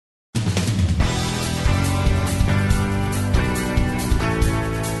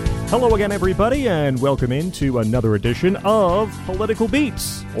Hello again, everybody, and welcome into another edition of Political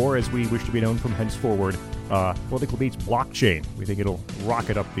Beats, or as we wish to be known from henceforward, Political Beats Blockchain. We think it'll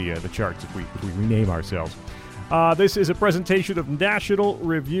rocket up the charts if we rename ourselves. This is a presentation of National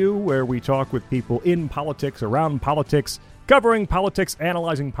Review, where we talk with people in politics, around politics, covering politics,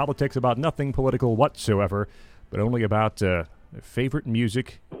 analyzing politics, about nothing political whatsoever, but only about favorite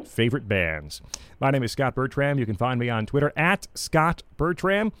music, favorite bands. My name is Scott Bertram. You can find me on Twitter at Scott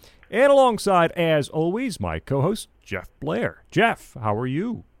Bertram. And alongside, as always, my co-host, Jeff Blair. Jeff, how are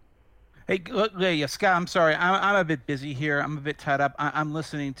you? Hey, Scott, I'm sorry. I'm a bit busy here. I'm a bit tied up. I'm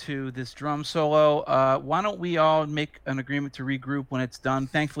listening to this drum solo. Why don't we all make an agreement to regroup when it's done?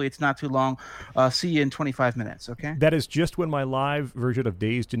 Thankfully, it's not too long. See you in 25 minutes, okay? That is just when my live version of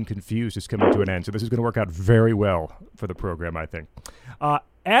Dazed and Confused is coming to an end, so this is going to work out very well for the program, I think.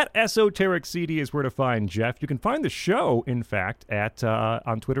 At Esoteric CD is where to find Jeff. You can find the show, in fact, at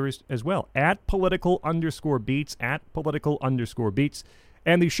on Twitter as well, at political_beats, at political_beats.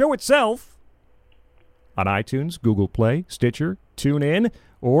 And the show itself on iTunes, Google Play, Stitcher, TuneIn,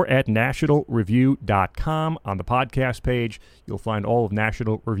 or at nationalreview.com. On the podcast page, you'll find all of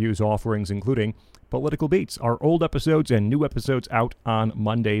National Review's offerings, including Political Beats, our old episodes and new episodes out on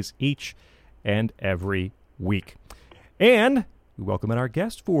Mondays each and every week. And we welcome in our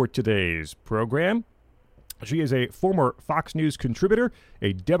guest for today's program. She is a former Fox News contributor,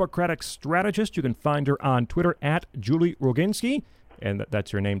 a Democratic strategist. You can find her on Twitter at Julie Roginsky. And that's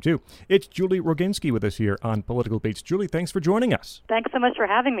her name, too. It's Julie Roginsky with us here on Political Beats. Julie, thanks for joining us. Thanks so much for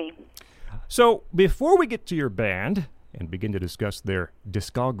having me. So, before we get to your band and begin to discuss their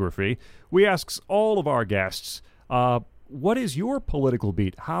discography, we ask all of our guests, what is your political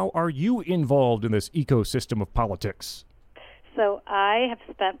beat? How are you involved in this ecosystem of politics? So I have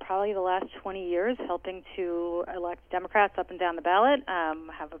spent probably the last 20 years helping to elect Democrats up and down the ballot. I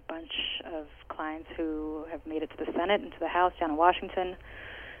have a bunch of clients who have made it to the Senate and to the House down in Washington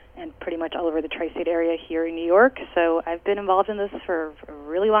and pretty much all over the tri-state area here in New York. So I've been involved in this for a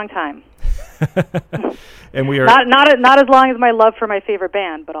really long time. And we are not as long as my love for my favorite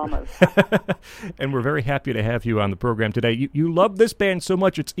band, but almost. And we're very happy to have you on the program today. You love this band so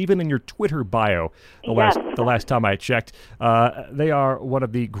much it's even in your Twitter bio. The last time I checked, they are one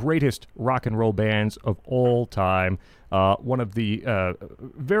of the greatest rock and roll bands of all time. One of the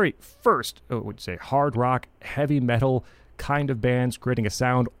very first, I would say, hard rock, heavy metal kind of bands, creating a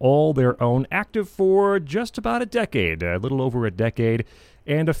sound all their own, active for just about a decade, a little over a decade,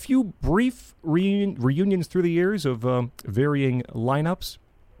 and a few brief reunions through the years of varying lineups,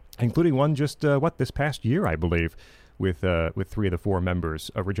 including one just, this past year, I believe, with three of the four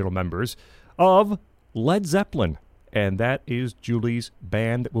original members of Led Zeppelin. And that is Julie's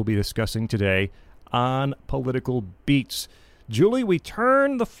band that we'll be discussing today on Political Beats. Julie, we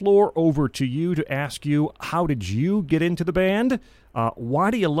turn the floor over to you to ask you, how did you get into the band?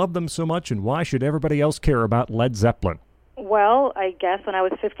 Why do you love them so much, and why should everybody else care about Led Zeppelin? Well, I guess when I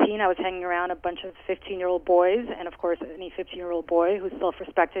was 15, I was hanging around a bunch of 15-year-old boys, and of course, any 15-year-old boy who's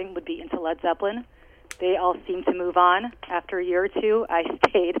self-respecting would be into Led Zeppelin. They all seemed to move on. After a year or two, I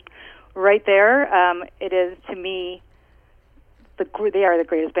stayed right there. It is, to me, they are the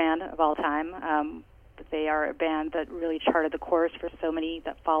greatest band of all time. They are a band that really charted the course for so many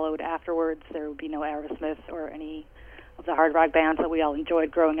that followed afterwards. There would be no Aerosmith or any of the hard rock bands that we all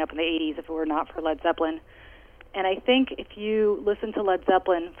enjoyed growing up in the 80s if it were not for Led Zeppelin. And I think if you listen to Led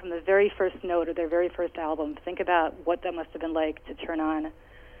Zeppelin from the very first note of their very first album, think about what that must have been like to turn on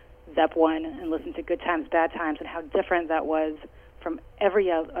Zep 1 and listen to Good Times, Bad Times, and how different that was from every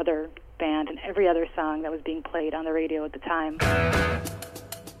other band and every other song that was being played on the radio at the time.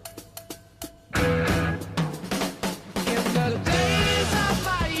 The days of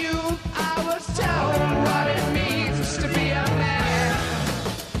my youth, I was told what it means to be a man.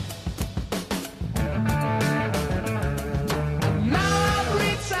 Now I've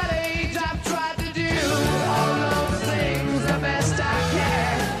reached that age, I've tried to do all those things the best I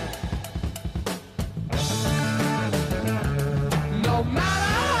can. No matter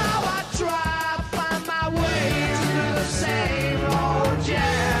how I try, I find my way to the same old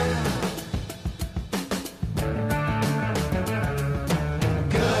jam.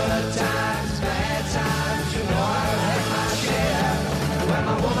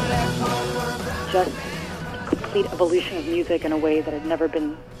 Just complete evolution of music in a way that had never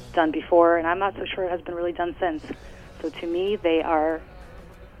been done before, and I'm not so sure it has been really done since. So to me, they are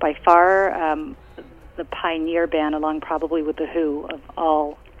by far the pioneer band, along probably with The Who, of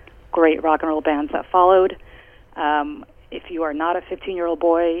all great rock and roll bands that followed. if you are not a 15-year-old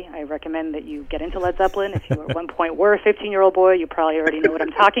boy, I recommend that you get into Led Zeppelin. If you at one point were a 15-year-old boy, you probably already know what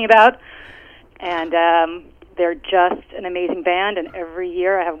I'm talking about. And they're just an amazing band, and every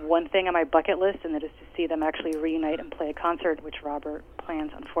year I have one thing on my bucket list, and that is to see them actually reunite and play a concert, which Robert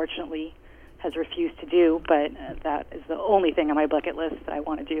Plant, unfortunately, has refused to do, but that is the only thing on my bucket list that I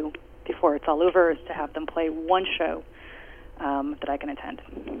want to do before it's all over, is to have them play one show that I can attend.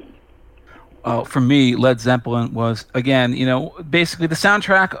 For me, Led Zeppelin was, again, basically the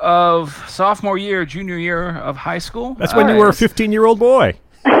soundtrack of sophomore year, junior year of high school. That's when you were a 15-year-old boy.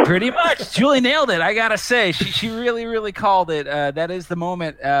 Pretty much. Julie nailed it. I got to say, she really, really called it. That is the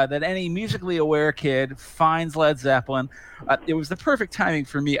moment that any musically aware kid finds Led Zeppelin. It was the perfect timing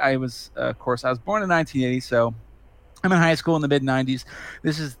for me. I was born in 1980, so I'm in high school in the mid-'90s.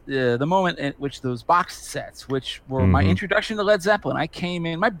 This is the moment in which those box sets, which were my introduction to Led Zeppelin. I came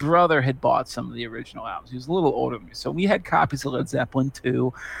in. My brother had bought some of the original albums. He was a little older than me. So we had copies of Led Zeppelin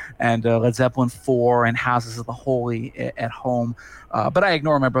 2 and Led Zeppelin 4 and Houses of the Holy at home. But I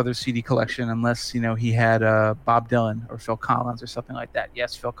ignore my brother's CD collection unless, he had Bob Dylan or Phil Collins or something like that.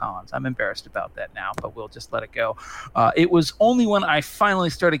 Yes, Phil Collins. I'm embarrassed about that now, but we'll just let it go. It was only when I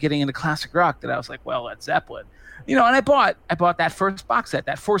finally started getting into classic rock that I was like, well, Led Zeppelin. And I bought that first box set,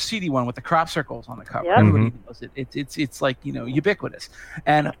 that 4 CD one with the crop circles on the cover. Yep. Everybody knows it. It's like, ubiquitous.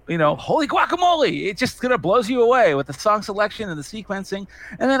 And, holy guacamole, it just kind of blows you away with the song selection and the sequencing.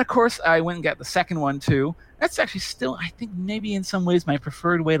 And then, of course, I went and got the second one, too. That's actually still, I think, maybe in some ways my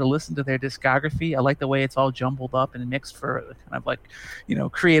preferred way to listen to their discography. I like the way it's all jumbled up and mixed for kind of like,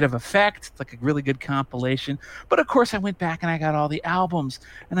 creative effect. It's like a really good compilation. But of course, I went back and I got all the albums,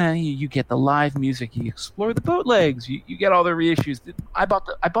 and then you get the live music, you explore the bootlegs, you get all the reissues. I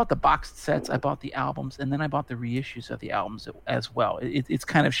bought the box sets, I bought the albums, and then I bought the reissues of the albums as well. It's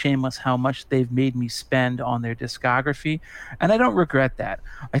kind of shameless how much they've made me spend on their discography, and I don't regret that.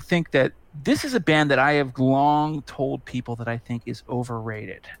 I think that this is a band that I have long told people that I think is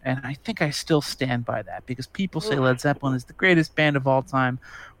overrated. And I think I still stand by that, because people say Led Zeppelin is the greatest band of all time.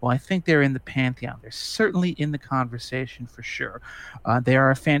 Well, I think they're in the pantheon. They're certainly in the conversation for sure. They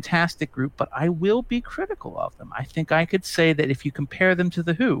are a fantastic group, but I will be critical of them. I think I could say that if you compare them to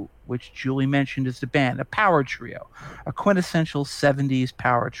The Who, which Julie mentioned as the band, a power trio, a quintessential 70s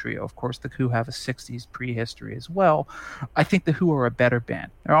power trio. Of course, The Who have a 60s prehistory as well. I think The Who are a better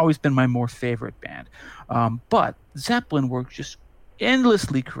band. They've always been my more favorite band. But Zeppelin were just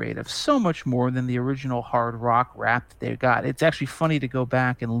endlessly creative, so much more than the original hard rock rap that they got. It's actually funny to go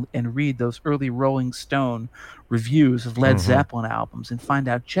back and read those early Rolling Stone reviews of Led Zeppelin albums and find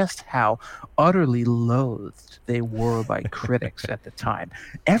out just how utterly loathed they were by critics at the time.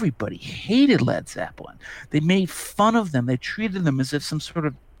 Everybody hated Led Zeppelin. They made fun of them. They treated them as if some sort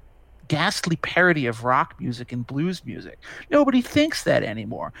of ghastly parody of rock music and blues music. Nobody thinks that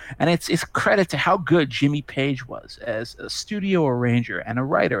anymore. And it's credit to how good Jimmy Page was as a studio arranger and a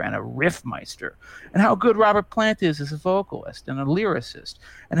writer and a riffmeister, and how good Robert Plant is as a vocalist and a lyricist,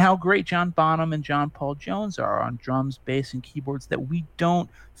 and how great John Bonham and John Paul Jones are on drums, bass, and keyboards, that we don't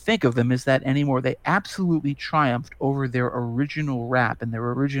think of them as that anymore. They absolutely triumphed over their original rap and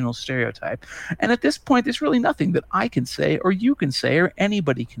their original stereotype. And at this point, there's really nothing that I can say or you can say or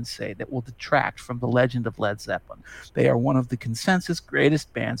anybody can say that will detract from the legend of Led Zeppelin. They are one of the consensus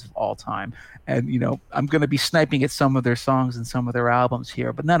greatest bands of all time. And, I'm going to be sniping at some of their songs and some of their albums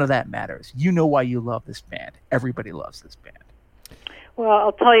here, but none of that matters. You know why you love this band. Everybody loves this band. Well,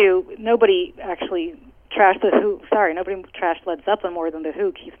 I'll tell you, nobody actually trashed the Who. Sorry, nobody trashed Led Zeppelin more than the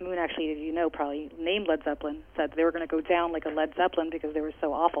Who. Keith Moon actually, as probably named Led Zeppelin, said they were going to go down like a Led Zeppelin because they were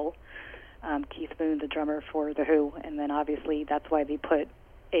so awful. Keith Moon, the drummer for the Who, and then obviously that's why they put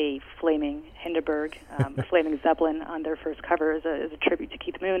a flaming Hindenburg, a flaming Zeppelin on their first cover as a tribute to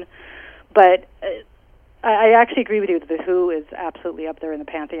Keith Moon. But I actually agree with you that The Who is absolutely up there in the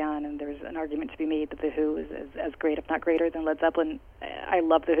pantheon, and there's an argument to be made that The Who is as great, if not greater, than Led Zeppelin. I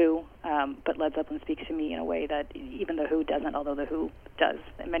love The Who, but Led Zeppelin speaks to me in a way that even The Who doesn't, although The Who does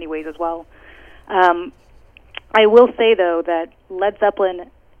in many ways as well. I will say, though, that Led Zeppelin,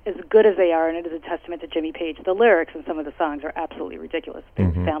 as good as they are, and it is a testament to Jimmy Page, the lyrics in some of the songs are absolutely ridiculous. They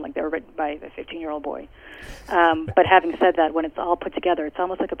sound like they were written by a 15-year-old boy. But having said that, when it's all put together, it's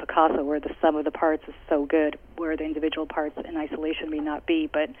almost like a Picasso, where the sum of the parts is so good, where the individual parts in isolation may not be.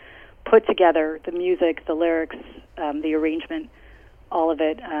 But put together, the music, the lyrics, the arrangement, all of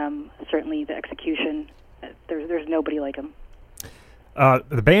it, certainly the execution, there's nobody like him.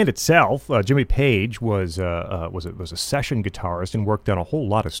 The band itself, Jimmy Page was a session guitarist and worked on a whole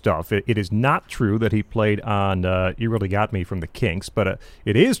lot of stuff. It is not true that he played on "You Really Got Me" from the Kinks, but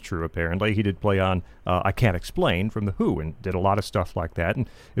it is true apparently he did play on I Can't Explain from The Who, and did a lot of stuff like that, and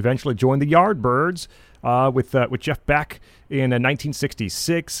eventually joined the Yardbirds with Jeff Beck in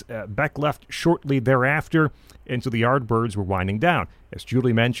 1966. Beck left shortly thereafter, and so the Yardbirds were winding down. As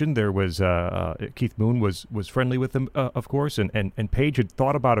Julie mentioned, there was Keith Moon was friendly with them, of course, and Page had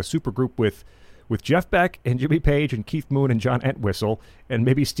thought about a supergroup with Jeff Beck and Jimmy Page and Keith Moon and John Entwistle and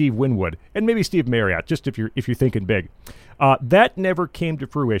maybe Steve Winwood and maybe Steve Marriott, just if you're thinking big. That never came to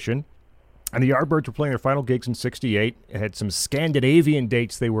fruition. And the Yardbirds were playing their final gigs in '68. It had some Scandinavian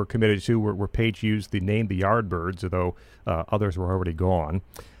dates they were committed to where Page used the name the Yardbirds, although others were already gone.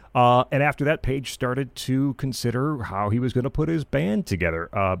 And after that, Page started to consider how he was going to put his band together.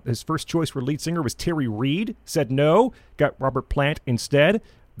 His first choice for lead singer was Terry Reid. Said no, got Robert Plant instead.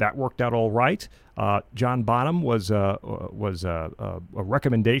 That worked out all right. John Bonham was a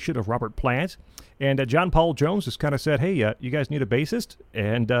recommendation of Robert Plant. And John Paul Jones just kind of said, hey, you guys need a bassist?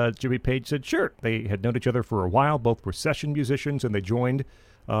 And Jimmy Page said, sure. They had known each other for a while. Both were session musicians, and they joined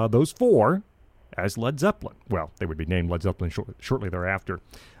those four as Led Zeppelin. Well, they would be named Led Zeppelin shortly thereafter.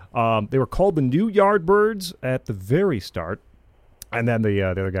 They were called the New Yardbirds at the very start. And then the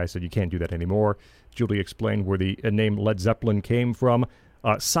other guy said, you can't do that anymore. Julie explained where the name Led Zeppelin came from.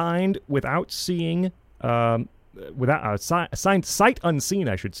 Signed without seeing... signed sight unseen,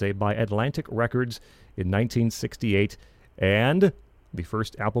 I should say, by Atlantic Records in 1968, and the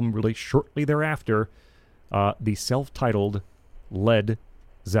first album released shortly thereafter, the self-titled Led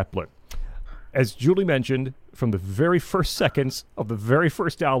Zeppelin. As Julie mentioned, from the very first seconds of the very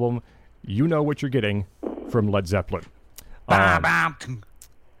first album, you know what you're getting from Led Zeppelin.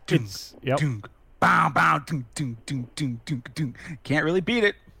 It's, yep. Can't really beat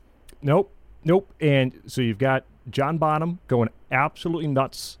it. Nope. And so you've got John Bonham going absolutely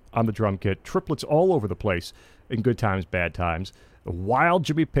nuts on the drum kit. Triplets all over the place in good times, bad times. A wild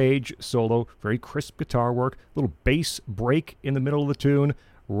Jimmy Page solo, very crisp guitar work, little bass break in the middle of the tune.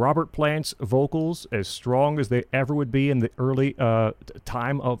 Robert Plant's vocals as strong as they ever would be in the early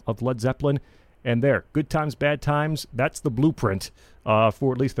time of Led Zeppelin. And there, good times, bad times, that's the blueprint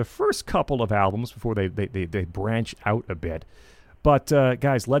for at least the first couple of albums before they branch out a bit. But,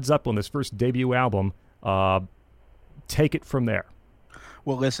 guys, Led Zeppelin, this first debut album, take it from there.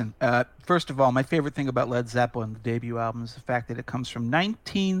 Well, listen, first of all, my favorite thing about Led Zeppelin, the debut album, is the fact that it comes from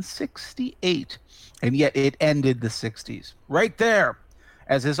 1968, and yet it ended the 60s. Right there.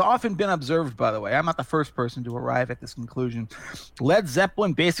 As has often been observed, by the way, I'm not the first person to arrive at this conclusion. Led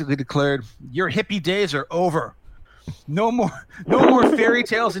Zeppelin basically declared, your hippie days are over. No more fairy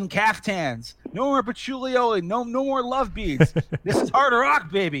tales and caftans. No more patchouli. No more love beads. This is hard rock,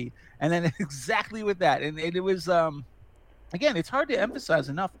 baby. And then exactly with that. And it was, again, it's hard to emphasize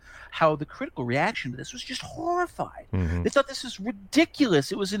enough how the critical reaction to this was just horrified. Mm-hmm. They thought this was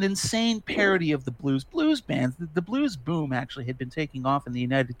ridiculous. It was an insane parody of the blues bands. The blues boom actually had been taking off in the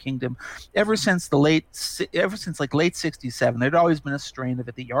United Kingdom ever since late 67. There'd always been a strain of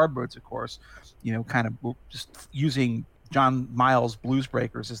it. The Yardbirds, of course, kind of just using John Miles Blues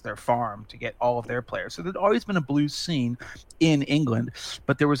Breakers as their farm to get all of their players. So there'd always been a blues scene in England,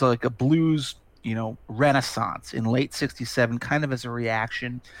 but there was like a blues renaissance in late 67, kind of as a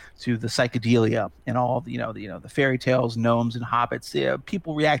reaction to the psychedelia and all the fairy tales, gnomes and hobbits,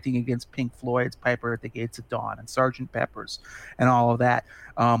 people reacting against Pink Floyd's Piper at the Gates of Dawn and Sgt. Pepper's and all of that.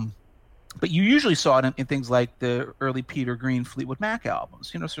 But you usually saw it in things like the early Peter Green Fleetwood Mac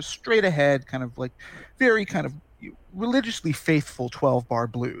albums, so straight ahead, kind of like very kind of religiously faithful 12-bar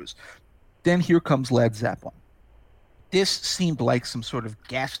blues. Then here comes Led Zeppelin. This seemed like some sort of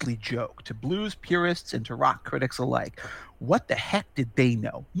ghastly joke to blues purists and to rock critics alike. What the heck did they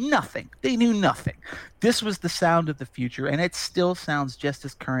know? Nothing. They knew nothing. This was the sound of the future, and it still sounds just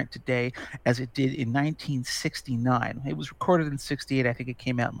as current today as it did in 1969. It was recorded in 68. I think it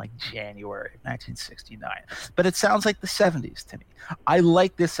came out in like January of 1969. But it sounds like the 70s to me. I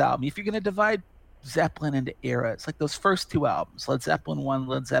like this album. If you're going to divide Zeppelin into eras, like those first two albums, Led Zeppelin 1,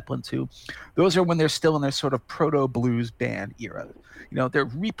 Led Zeppelin 2, those are when they're still in their sort of proto-blues band era. They're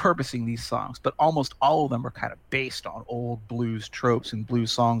repurposing these songs, but almost all of them are kind of based on old blues tropes and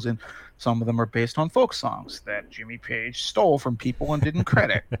blues songs, and some of them are based on folk songs that Jimmy Page stole from people and didn't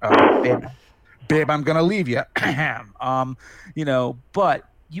credit. Babe, I'm gonna leave you. But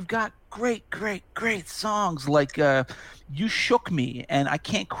you've got great songs like You Shook Me and I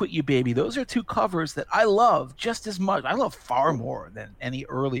Can't Quit You, Baby. Those are two covers that I love just as much. I love far more than any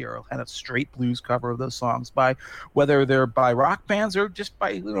earlier kind of straight blues cover of those songs, by whether they're by rock bands or just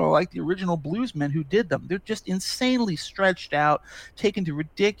by, like the original bluesmen who did them. They're just insanely stretched out, taken to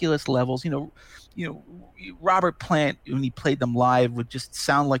ridiculous levels. Robert Plant, when he played them live, would just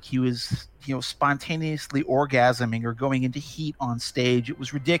sound like he was, spontaneously orgasming or going into heat on stage. It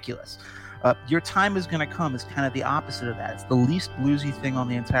was ridiculous. Your Time Is Gonna Come is kind of the opposite of that. It's the least bluesy thing on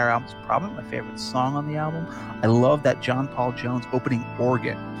the entire album. It's probably my favorite song on the album. I love that John Paul Jones opening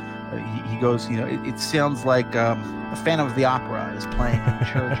organ. He goes, it sounds like a Phantom of the Opera is playing in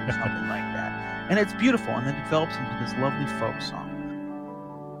church or something like that. And it's beautiful, and then it develops into this lovely folk song.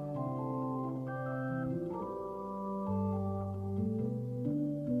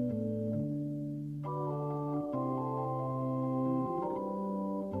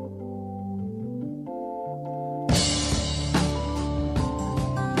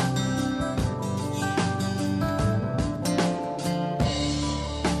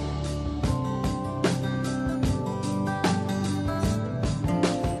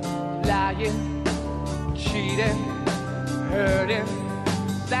 Cheating, hurting,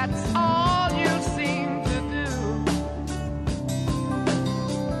 that's all you seem to do.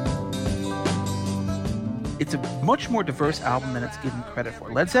 It's a much more diverse album than it's given credit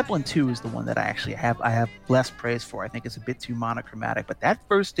for. Led Zeppelin 2 is the one that I actually have less praise for. I think it's a bit too monochromatic, but that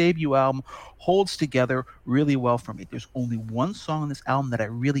first debut album holds together really well for me. There's only one song on this album that I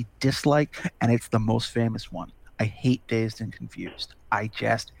really dislike, and it's the most famous one. I hate Dazed and Confused. I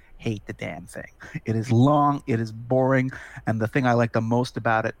just hate the damn thing. It is long, it is boring, and the thing I like the most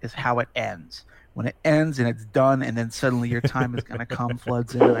about it is how it ends. When it ends and it's done, and then suddenly Your Time Is Gonna Come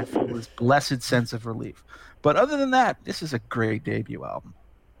floods in, and I feel this blessed sense of relief. But other than that, this is a great debut album.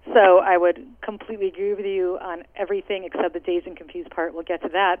 So I would completely agree with you on everything except the Dazed and Confused part. We'll get to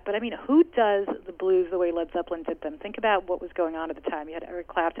that. But, who does the blues the way Led Zeppelin did them? Think about what was going on at the time. You had Eric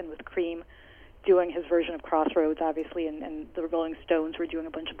Clapton with Cream doing his version of Crossroads, obviously, and the Rolling Stones were doing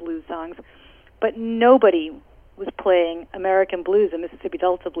a bunch of blues songs. But nobody was playing American blues and Mississippi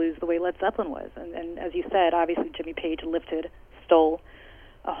Delta blues the way Led Zeppelin was. And as you said, obviously Jimmy Page stole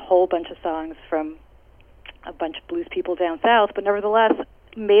a whole bunch of songs from a bunch of blues people down south, but nevertheless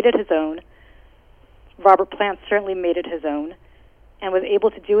made it his own. Robert Plant certainly made it his own, and was able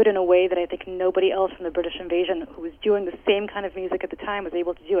to do it in a way that I think nobody else from the British invasion who was doing the same kind of music at the time was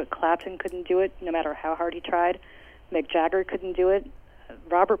able to do it. Clapton couldn't do it, no matter how hard he tried. Mick Jagger couldn't do it.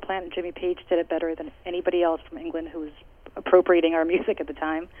 Robert Plant and Jimmy Page did it better than anybody else from England who was appropriating our music at the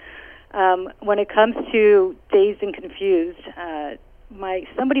time. When it comes to Dazed and Confused,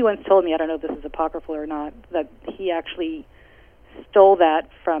 somebody once told me, I don't know if this is apocryphal or not, that he actually stole that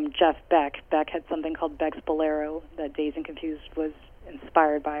from Jeff Beck. Beck had something called Beck's Bolero that Dazed and Confused was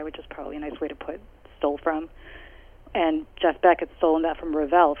inspired by, which is probably a nice way to put stole from. And Jeff Beck had stolen that from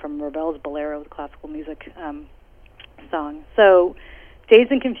Ravel's Bolero, the classical music song. So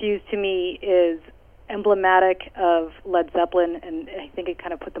Dazed and Confused to me is emblematic of Led Zeppelin, and I think it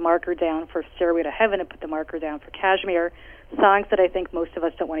kind of put the marker down for Stairway to Heaven. It put the marker down for Kashmir, songs that I think most of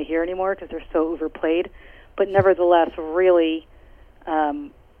us don't want to hear anymore because they're so overplayed, but nevertheless really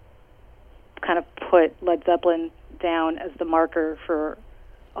kind of put Led Zeppelin down as the marker for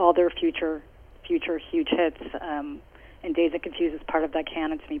all their future huge hits. And Dazed and Confused is part of that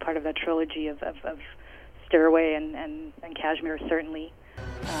canon to me, part of that trilogy of Stairway and Kashmir, certainly.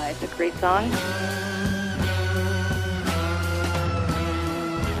 It's a great song.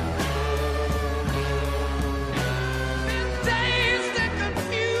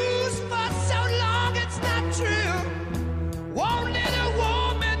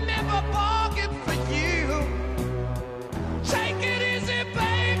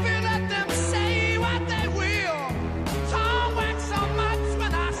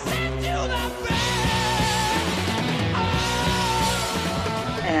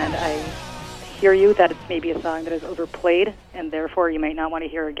 Hear you that it's maybe a song that is overplayed and therefore you might not want to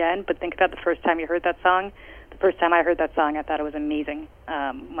hear again, but think about the first time you heard that song. The first time I heard that song, I thought it was amazing,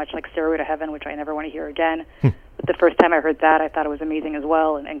 much like Stairway to Heaven, which I never want to hear again. But the first time I heard that, I thought it was amazing as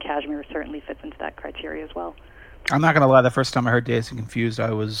well, and Kashmir certainly fits into that criteria as well. I'm not going to lie, the first time I heard Dazed and Confused, I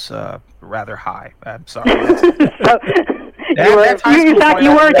was rather high. I'm sorry. You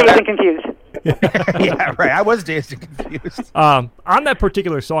were Dazed and Confused. Yeah, right. I was Dazed and Confused. On that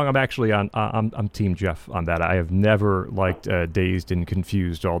particular song, I'm actually I'm Team Jeff on that. I have never liked Dazed and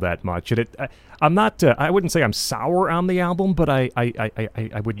Confused all that much. And I'm not. I wouldn't say I'm sour on the album, but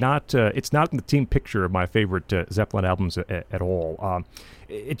I would not. It's not in the team picture of my favorite Zeppelin albums at all.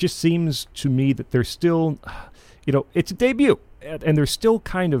 It just seems to me that there's still. it's a debut, and they're still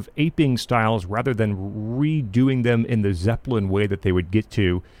kind of aping styles rather than redoing them in the Zeppelin way that they would get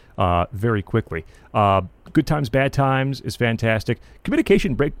to very quickly. Good Times, Bad Times is fantastic.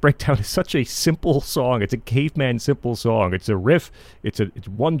 Communication Breakdown is such a simple song. It's a caveman simple song. It's a riff. It's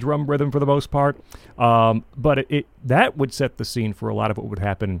one drum rhythm for the most part. But that would set the scene for a lot of what would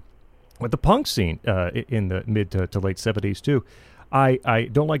happen with the punk scene in the mid to late 70s too. I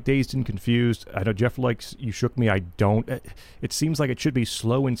don't like Dazed and Confused. I know Jeff likes You Shook Me. I don't. It seems like it should be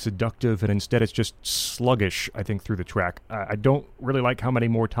slow and seductive, and instead it's just sluggish, I think, through the track. I don't really like How Many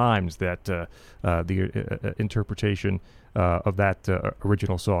More Times, that the interpretation of that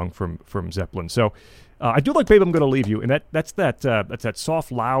original song from Zeppelin. So I do like Babe, I'm Gonna Leave You, and that's that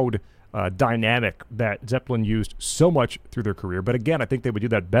soft, loud dynamic that Zeppelin used so much through their career. But again, I think they would do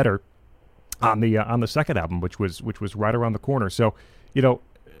that better on the second album, which was right around the corner. So,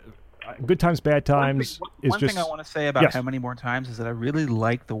 Good Times, Bad Times one thing I want to say about How Many More Times is that I really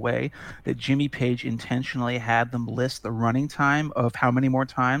like the way that Jimmy Page intentionally had them list the running time of How Many More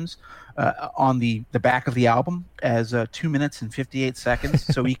Times on the back of the album as 2 minutes and 58 seconds,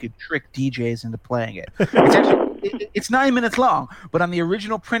 so he could trick DJs into playing it. It's actually it's 9 minutes long, but on the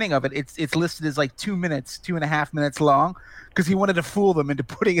original printing of it, it's listed as like 2 minutes, 2.5 minutes long, because he wanted to fool them into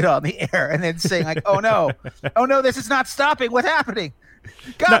putting it on the air and then saying like, oh no, this is not stopping. What's happening?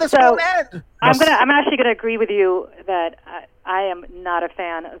 God, this won't end. I'm actually going to agree with you that I am not a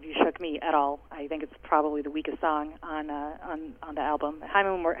fan of You Shook Me at all. I think it's probably the weakest song on the album.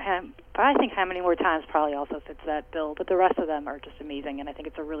 I think How Many More Times probably also fits that bill, but the rest of them are just amazing, and I think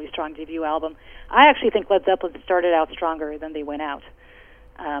it's a really strong debut album. I actually think Led Zeppelin started out stronger than they went out.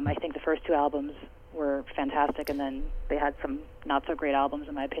 I think the first two albums were fantastic, and then they had some not-so-great albums,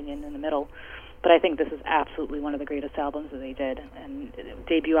 in my opinion, in the middle. But I think this is absolutely one of the greatest albums that they did. And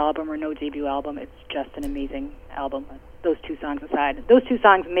debut album or no debut album, it's just an amazing album. Those two songs aside. Those two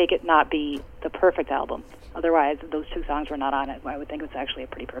songs make it not be the perfect album. Otherwise, if those two songs were not on it, I would think it's actually a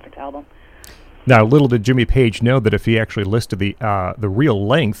pretty perfect album. Now, little did Jimmy Page know that if he actually listed the real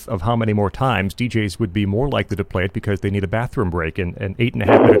length of How Many More Times, DJs would be more likely to play it because they need a bathroom break. And an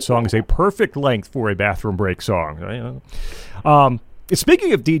 8.5-minute song is a perfect length for a bathroom break song.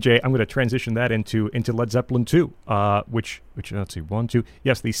 Speaking of DJ, I'm going to transition that into Led Zeppelin 2, which let's see, 1, 2.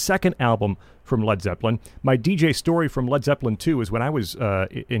 Yes, the second album from Led Zeppelin. My DJ story from Led Zeppelin 2 is when I was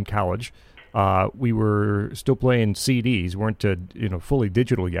in college. We were still playing CDs, weren't fully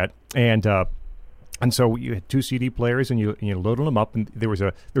digital yet, and so you had two CD players, and you loaded them up, and there was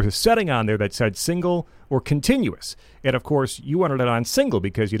a setting on there that said single or continuous, and of course you wanted it on single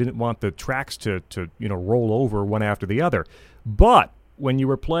because you didn't want the tracks to roll over one after the other. But when you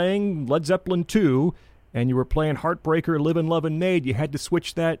were playing Led Zeppelin 2 and you were playing Heartbreaker, Livin' Lovin' Maid, you had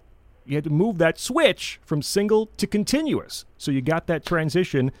to move that switch from single to continuous. So you got that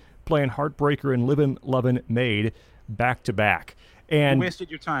transition playing Heartbreaker and Livin' Lovin' Maid back to back. And you wasted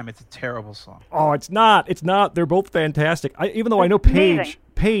your time. It's a terrible song. Oh, it's not. It's not. They're both fantastic. Even though I know Page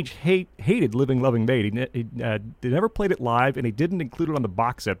hated Living Loving Maid. They never played it live, and he didn't include it on the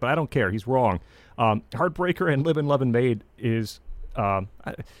box set, but I don't care. He's wrong. Heartbreaker and Livin' Lovin' Maid is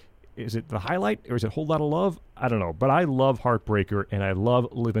it the highlight, or is it Whole Lotta Love? I don't know. But I love Heartbreaker, and I love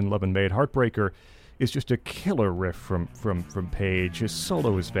Livin' Lovin' Maid. Heartbreaker is just a killer riff from Page. His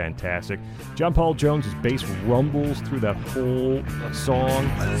solo is fantastic. John Paul Jones' bass rumbles through that whole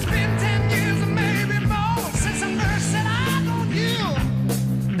song. It's been 10 years or maybe more since I first set eyes on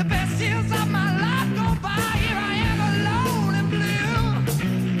you. The best years of my life go by. Here I am alone and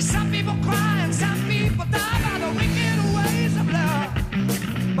blue. Some people cry and some people die by the wicked ways of love.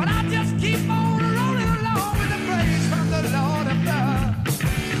 But I just keep on rolling along with the praise from the Lord of love.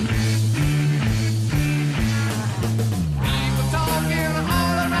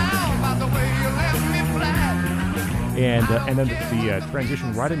 And then the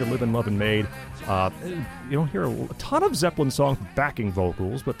transition right into Livin' Lovin' Maid. You don't hear a ton of Zeppelin songs with backing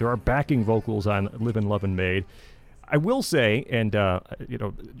vocals, but there are backing vocals on Livin' Lovin' Maid. I will say, and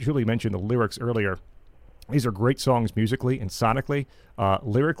Julie mentioned the lyrics earlier, these are great songs musically and sonically.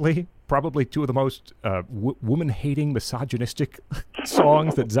 Lyrically, probably two of the most woman-hating, misogynistic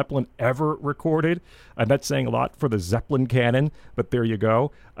songs that Zeppelin ever recorded. I'm not saying a lot for the Zeppelin canon, but there you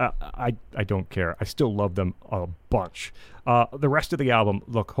go. I don't care. I still love them a bunch. The rest of the album,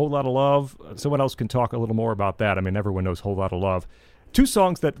 look, Whole Lotta Love. Someone else can talk a little more about that. I mean, everyone knows Whole Lotta Love. Two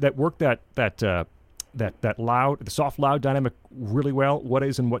songs that work that loud, the soft loud dynamic really well. What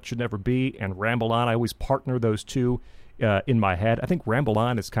Is and What Should Never Be, and Ramble On. I always partner those two in my head. I think Ramble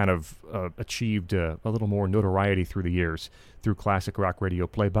On has kind of achieved a little more notoriety through the years through classic rock radio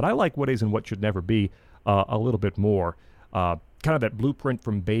play, but I like What Is and What Should Never Be a little bit more. Kind of that blueprint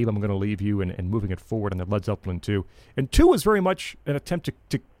from Babe, I'm Going to Leave You, and moving it forward in the Led Zeppelin 2. And 2 was very much an attempt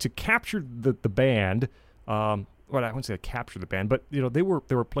to capture the band. Well, I wouldn't say capture the band, but they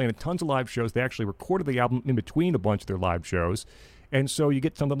were playing tons of live shows. They actually recorded the album in between a bunch of their live shows. And so you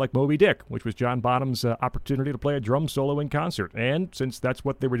get something like Moby Dick, which was John Bonham's opportunity to play a drum solo in concert. And since that's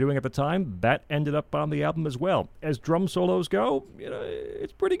what they were doing at the time, that ended up on the album as well. As drum solos go,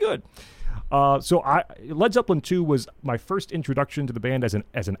 it's pretty good. So Led Zeppelin 2 was my first introduction to the band as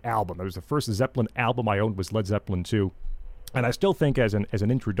an album. It was the first Zeppelin album I owned was Led Zeppelin 2. And I still think as an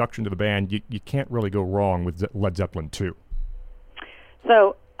introduction to the band, you can't really go wrong with Led Zeppelin 2.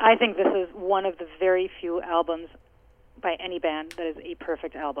 So I think this is one of the very few albums by any band that is a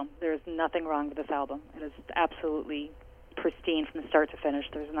perfect album. There is nothing wrong with this album. It is absolutely pristine from the start to finish.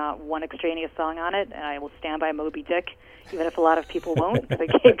 There's not one extraneous song on it, and I will stand by Moby Dick, even if a lot of people won't. They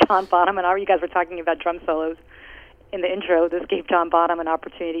gave John Bonham, and you guys were talking about drum solos in the intro. This gave John Bonham an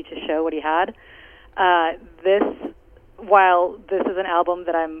opportunity to show what he had. While this is an album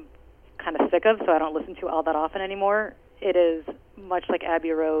that I'm kind of sick of, so I don't listen to all that often anymore, it is much like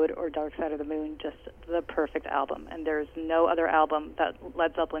Abbey Road or Dark Side of the Moon, just the perfect album. And there's no other album that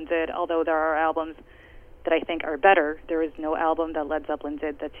Led Zeppelin did, although there are albums that I think are better. There is no album that Led Zeppelin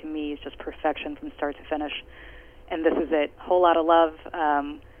did that to me is just perfection from start to finish. And this is it. Whole Lot of Love,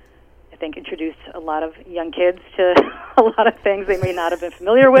 I think, introduced a lot of young kids to a lot of things they may not have been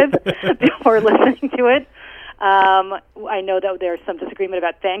familiar with before listening to it. I know that there's some disagreement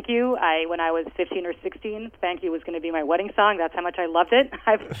about Thank You. When I was 15 or 16, Thank You was going to be my wedding song. That's how much I loved it.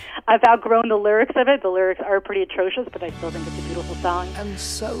 I've outgrown the lyrics of it. The lyrics are pretty atrocious, but I still think it's a beautiful song. And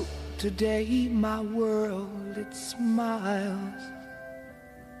so today my world, it smiles.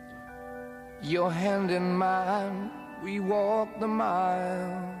 Your hand in mine, we walk the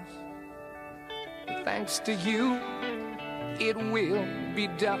miles. Thanks to you, it will be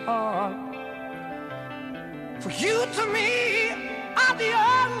done. For you to me are the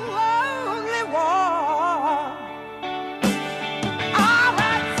only one. All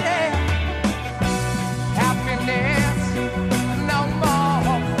right, yeah. Happiness, no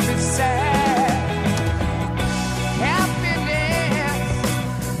more be sad. Happiness,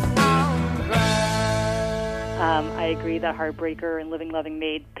 I'm glad. I agree that Heartbreaker and Living Loving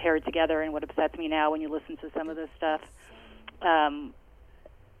Maid paired together, and what upsets me now when you listen to some of this stuff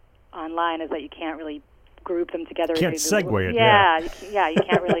online is that you can't really group them together. Can't segue it. You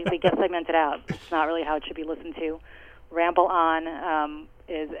can't really. They get segmented out. It's not really how it should be listened to. Ramble On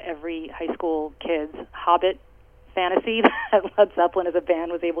is every high school kid's Hobbit fantasy that Led Zeppelin as a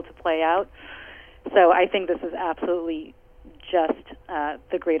band was able to play out. So I think this is absolutely just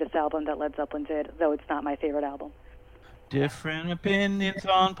the greatest album that Led Zeppelin did, though it's not my favorite album. Different opinions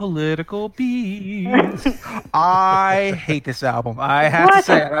on political beats. I hate this album. I have to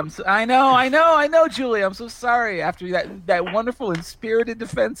say it. I know, Julie. I'm so sorry after that wonderful and spirited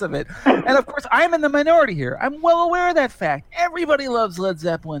defense of it. And of course, I'm in the minority here. I'm well aware of that fact. Everybody loves Led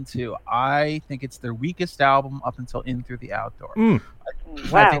Zeppelin too. I think it's their weakest album up until In Through the Outdoor.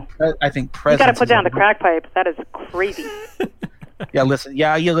 Wow. I think you got to put down the crack pipe. That is crazy. Yeah,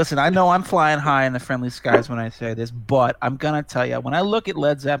 listen. I know I'm flying high in the friendly skies when I say this, but I'm going to tell you, when I look at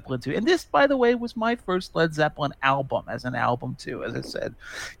Led Zeppelin 2, and this, by the way, was my first Led Zeppelin album as an album, too, as I said.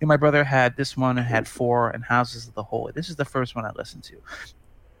 My brother had this one and had 4 and Houses of the Holy. This is the first one I listened to.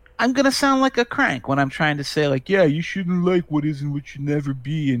 I'm going to sound like a crank when I'm trying to say, like, yeah, you shouldn't like what isn't what should never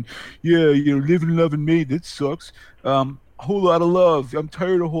be, and, yeah, Living, Loving, Maid, that sucks. Whole Lot of Love. I'm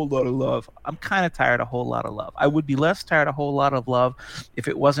tired of Whole Lot of Love. I'm kind of tired of Whole Lot of Love. I would be less tired of Whole Lot of Love if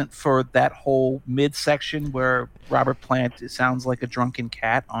it wasn't for that whole midsection where Robert Plant sounds like a drunken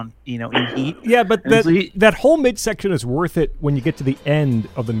cat on, in Heat. Yeah, but that whole midsection is worth it when you get to the end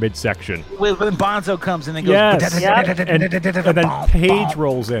of the midsection. When Bonzo comes in and goes, yes, and then Page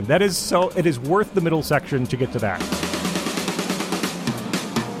rolls in. It is worth the middle section to get to that.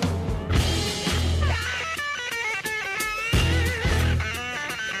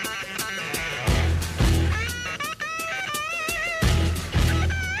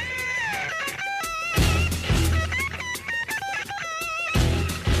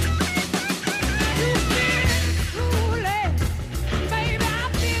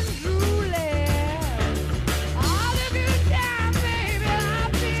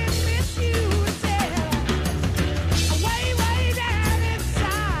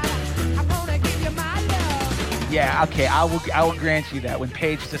 Okay, I will grant you that when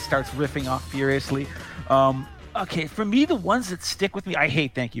Page just starts riffing off furiously. Okay, for me, the ones that stick with me, I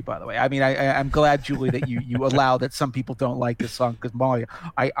hate "Thank You," by the way. I mean, I'm glad, Julie, that you allow that some people don't like this song, because Molly,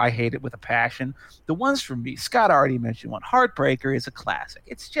 I hate it with a passion. The ones for me, Scott already mentioned one. "Heartbreaker" is a classic.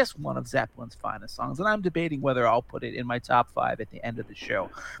 It's just one of Zeppelin's finest songs, and I'm debating whether I'll put it in my top 5 at the end of the show.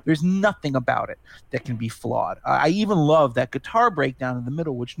 There's nothing about it that can be flawed. I even love that guitar breakdown in the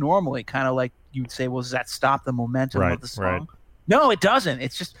middle, which normally kind of like you'd say, well, does that stop the momentum of the song? Right. No, it doesn't.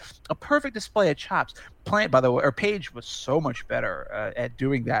 It's just a perfect display of chops. By the way, Page was so much better at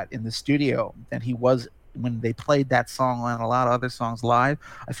doing that in the studio than he was when they played that song on a lot of other songs live.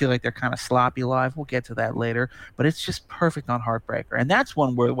 I feel like they're kind of sloppy live. We'll get to that later, but it's just perfect on "Heartbreaker," and that's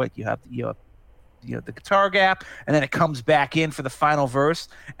one where you have the guitar gap, and then it comes back in for the final verse,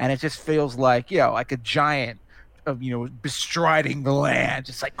 and it just feels like like a giant of bestriding the land,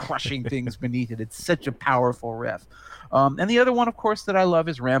 just like crushing things beneath it. It's such a powerful riff. And the other one, of course, that I love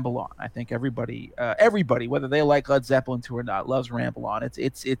is "Ramble On." I think everybody, whether they like Led Zeppelin 2 or not, loves "Ramble On."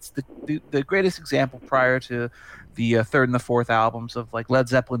 It's the greatest example prior to the third and the fourth albums of like Led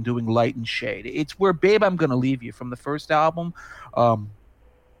Zeppelin doing Light and Shade. It's where "Babe, I'm Gonna Leave You" from the first album.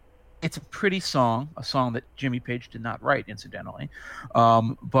 It's a pretty song, a song that Jimmy Page did not write, incidentally.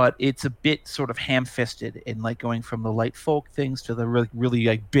 But it's a bit sort of ham-fisted in like going from the light folk things to the really, really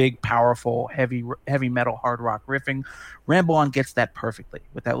like big, powerful, heavy metal, hard rock riffing. "Ramble On" gets that perfectly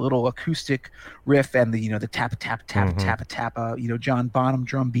with that little acoustic riff and the tap, tap, tap, tap, tap, John Bonham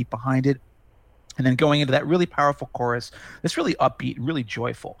drum beat behind it. And then going into that really powerful chorus that's really upbeat, really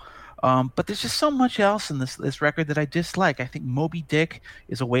joyful. But there's just so much else in this record that I dislike. I think "Moby Dick"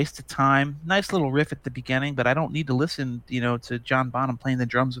 is a waste of time. Nice little riff at the beginning, but I don't need to listen, to John Bonham playing the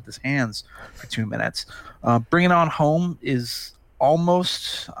drums with his hands for 2 minutes. "Bring It On Home" is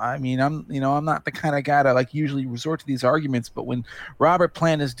almost. I mean, I'm not the kind of guy to like usually resort to these arguments, but when Robert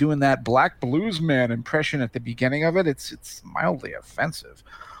Plant is doing that black blues man impression at the beginning of it, it's mildly offensive.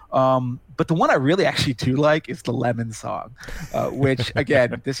 But the one I really actually do like is the "Lemon" song, which,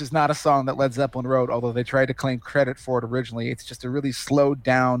 again, this is not a song that Led Zeppelin wrote, although they tried to claim credit for it originally. It's just a really slowed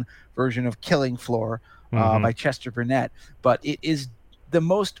down version of "Killing Floor" by Chester Burnett. But it is the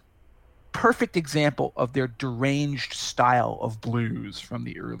most perfect example of their deranged style of blues from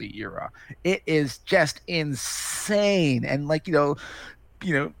the early era. It is just insane. And like,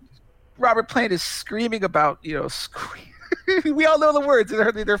 Robert Plant is screaming about, we all know the words.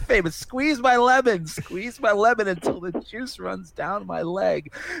 They're famous. Squeeze my lemon until the juice runs down my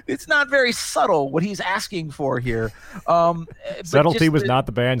leg. It's not very subtle what he's asking for here. Subtlety was not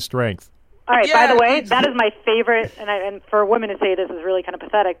the band's strength. All right, by the way, that is my favorite, and for women to say this is really kind of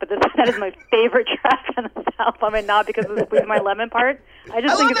pathetic, but that is my favorite track on this album, and not because of the "Squeeze My Lemon" part. I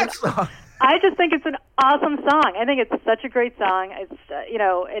just think it's an awesome song. I think it's such a great song. It's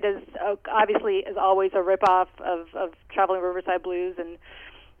it is obviously, as always, a ripoff of Traveling Riverside Blues, and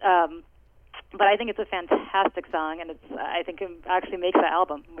but I think it's a fantastic song, and I think it actually makes the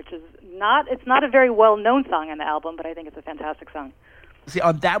album, which is not a very well known song on the album, but I think it's a fantastic song. See,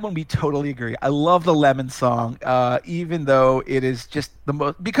 on that one, we totally agree. I love the "Lemon" song, even though it is just the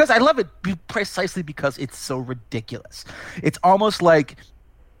most, because I love it precisely because it's so ridiculous. It's almost like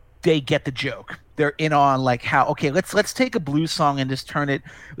they get the joke. They're in on like how, okay, let's take a blues song and just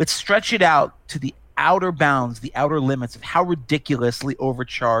let's stretch it out to the outer bounds, the outer limits of how ridiculously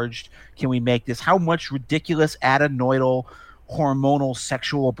overcharged can we make this? How much ridiculous adenoidal hormonal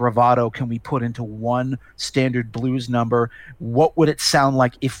sexual bravado can we put into one standard blues number? What would it sound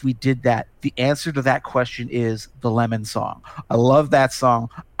like if we did that? The answer to that question is the "Lemon" song. I love that song.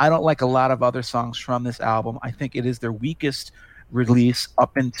 I don't like a lot of other songs from this album. I think it is their weakest release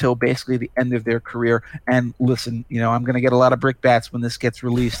up until basically the end of their career. And listen, I'm going to get a lot of brickbats when this gets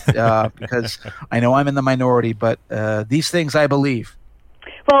released because I know I'm in the minority, but these things I believe.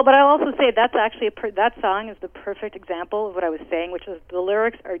 Well, but I'll also say that's actually that song is the perfect example of what I was saying, which is the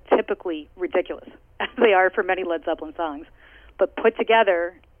lyrics are typically ridiculous, as they are for many Led Zeppelin songs. But put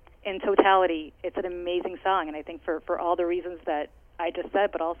together in totality, it's an amazing song. And I think for all the reasons that I just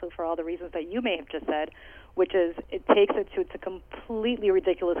said, but also for all the reasons that you may have just said, which is it takes it to its a completely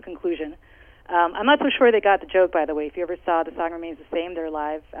ridiculous conclusion. I'm not so sure they got the joke, by the way. If you ever saw The Song Remains the Same, their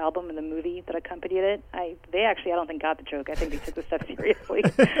live album and the movie that accompanied it, I don't think got the joke. I think they took the stuff seriously.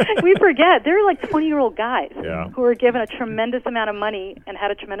 We forget. They're like 20-year-old guys who were given a tremendous amount of money and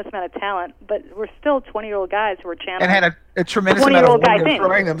had a tremendous amount of talent, but we're still 20-year-old guys who were channeling. And had a tremendous amount of women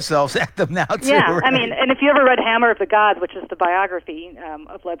throwing themselves at them now, too. Yeah, right? I mean, and if you ever read Hammer of the Gods, which is the biography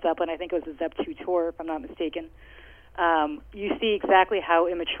of Led Zeppelin, I think it was the Zepp 2 tour, if I'm not mistaken, you see exactly how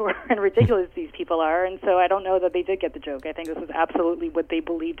immature and ridiculous these people are, and so I don't know that they did get the joke. I think this was absolutely what they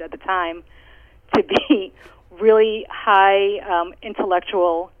believed at the time to be really high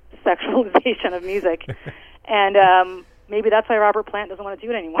intellectual sexualization of music. And maybe that's why Robert Plant doesn't want to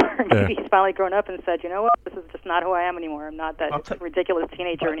do it anymore. Maybe he's finally grown up and said, you know what, this is just not who I am anymore. I'm not that ridiculous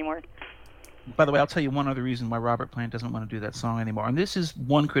teenager anymore. By the way, I'll tell you one other reason why Robert Plant doesn't want to do that song anymore. And this is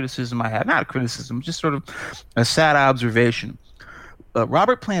one criticism I have. Not a criticism, just sort of a sad observation.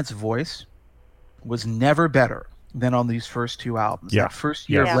 Robert Plant's voice was never better than on these first two albums. Yeah. That first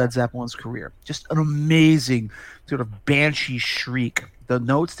year of Led Zeppelin's career. Just an amazing sort of banshee shriek. The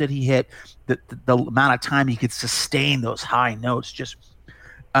notes that he hit, the amount of time he could sustain those high notes, just,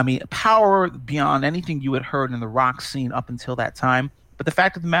 I mean, power beyond anything you had heard in the rock scene up until that time. But the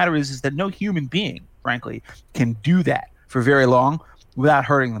fact of the matter is that no human being, frankly, can do that for very long without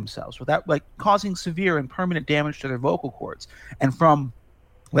hurting themselves, without like causing severe and permanent damage to their vocal cords. And from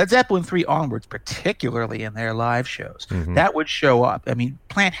Led Zeppelin 3 onwards, particularly in their live shows, that would show up. I mean,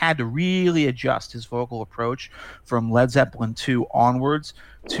 Plant had to really adjust his vocal approach from Led Zeppelin 2 onwards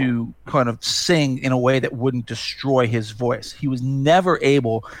to kind of sing in a way that wouldn't destroy his voice. He was never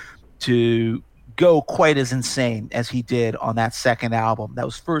able to go quite as insane as he did on that second album.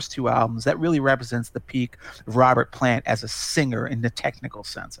 Those first two albums, that really represents the peak of Robert Plant as a singer in the technical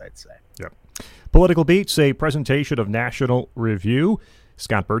sense, I'd say. Yep. Political Beats, a presentation of National Review.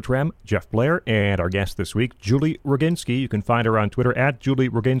 Scott Bertram, Jeff Blair, and our guest this week, Julie Roginsky. You can find her on Twitter at Julie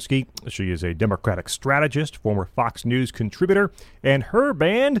Roginsky. She is a Democratic strategist, former Fox News contributor, and her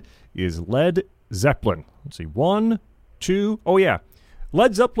band is Led Zeppelin. Let's see, 1, 2, oh yeah,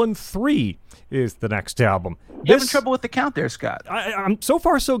 Led Zeppelin 3 is the next album. You're having trouble with the count there, Scott. I'm so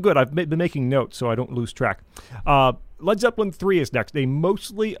far so good. I've been making notes so I don't lose track. Led Zeppelin 3 is next, a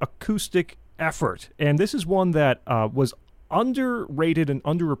mostly acoustic effort, and this is one that was underrated and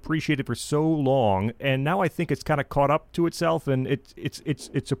underappreciated for so long, and now I think it's kind of caught up to itself, and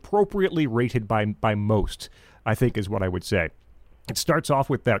it's appropriately rated by most, I think, is what I would say. It starts off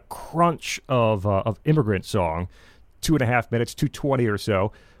with that crunch of Immigrant Song, 2.5 minutes, 2:20 or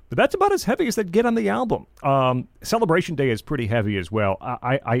so, but that's about as heavy as they'd get on the album. Celebration Day is pretty heavy as well.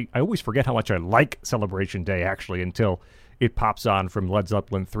 I always forget how much I like Celebration Day, actually, until it pops on from Led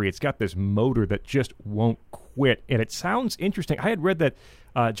Zeppelin 3. It's got this motor that just won't quit, and it sounds interesting. I had read that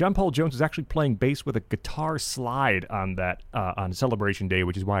John Paul Jones is actually playing bass with a guitar slide on that on Celebration Day,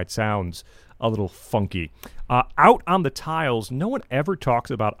 which is why it sounds a little funky. Out on the Tiles, no one ever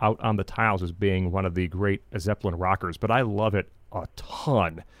talks about Out on the Tiles as being one of the great Zeppelin rockers, but I love it a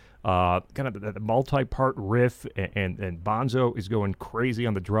ton. Kind of the multi-part riff, and Bonzo is going crazy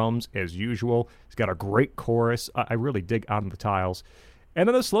on the drums as usual. He's got a great chorus. I really dig Out on the Tiles. And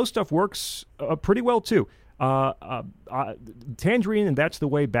then the slow stuff works pretty well too. Tangerine and That's the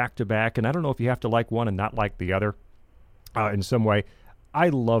Way back to back, and I don't know if you have to like one and not like the other in some way. I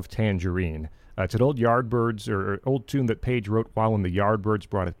love Tangerine. It's an old Yardbirds or old tune that Page wrote while when the Yardbirds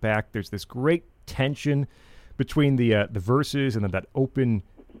brought it back. There's this great tension between the verses and then that open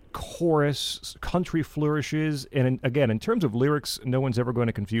chorus. Country flourishes, and again, in terms of lyrics, no one's ever going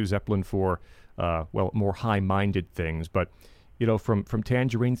to confuse Zeppelin for more high-minded things, but you know, from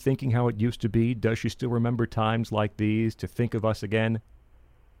Tangerine, thinking how it used to be, does she still remember times like these, to think of us again?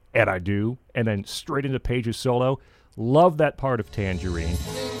 And I do. And then straight into Page's solo. Love that part of Tangerine.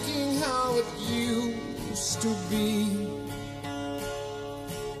 Thinking how it used to be.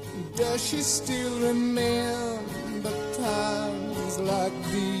 Does she still remember times like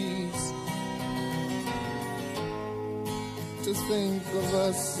these? To think of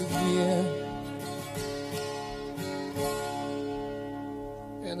us again.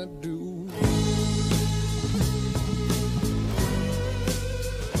 And I do.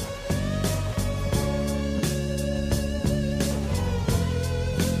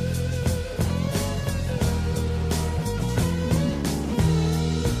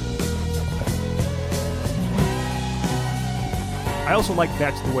 I also like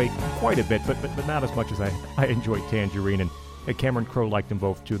That's the Way quite a bit, but not as much as I enjoy Tangerine. And Cameron Crowe liked them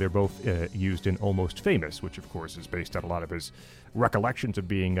both, too. They're both used in Almost Famous, which, of course, is based on a lot of his recollections of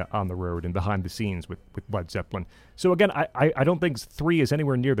being on the road and behind the scenes with Led Zeppelin. So, again, I don't think 3 is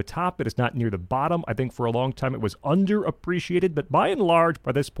anywhere near the top. It is not near the bottom. I think for a long time it was underappreciated. But by and large,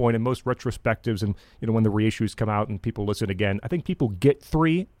 by this point, in most retrospectives and when the reissues come out and people listen again, I think people get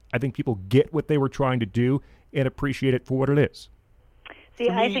 3. I think people get what they were trying to do and appreciate it for what it is. See,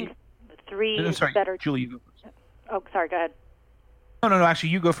 I think 3 is better. Julie, you go first. Oh, sorry, go ahead. No, actually,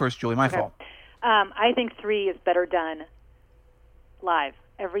 you go first, Julie. My fault. I think 3 is better done live.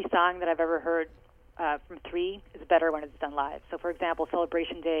 Every song that I've ever heard from 3 is better when it's done live. So, for example,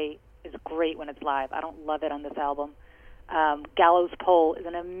 Celebration Day is great when it's live. I don't love it on this album. Gallows Pole is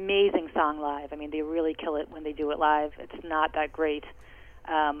an amazing song live. I mean, they really kill it when they do it live. It's not that great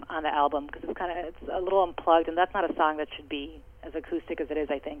on the album because it's a little unplugged, and that's not a song that should be as acoustic as it is.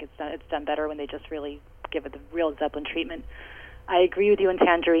 I think it's done better when they just really give it the real Zeppelin treatment. I agree with you in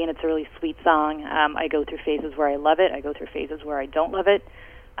Tangerine. It's a really sweet song. I go through phases where I love it. I go through phases where I don't love it.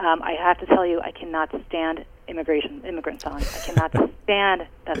 I have to tell you, I cannot stand Immigrant Song. I cannot stand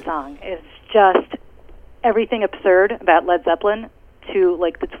that song. It's just everything absurd about Led Zeppelin to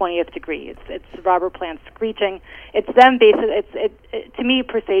like the 20th degree. It's Robert Plant screeching. It's them basically. It to me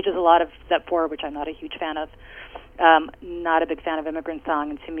presages a lot of Step 4, which I'm not a huge fan of. Not a big fan of Immigrant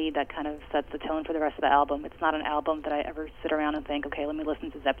Song, and to me that kind of sets the tone for the rest of the album. It's not an album that I ever sit around and think, okay, let me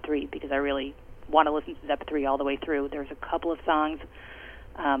listen to Zep 3, because I really want to listen to Zep 3 all the way through. There's a couple of songs,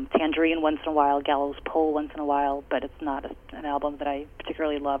 Tangerine once in a while, Gallows Pole once in a while, but it's not an album that I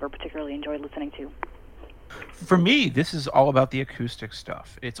particularly love or particularly enjoy listening to. For me, this is all about the acoustic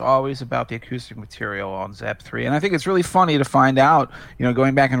stuff. It's always about the acoustic material on Zep 3. And I think it's really funny to find out,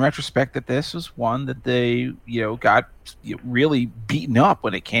 going back in retrospect, that this was one that they, got really beaten up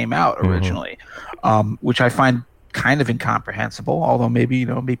when it came out originally, which I find kind of incomprehensible, although maybe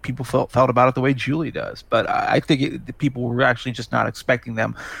people felt about it the way Julie does. But I think the people were actually just not expecting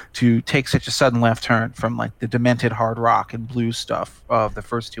them to take such a sudden left turn from like the demented hard rock and blues stuff of the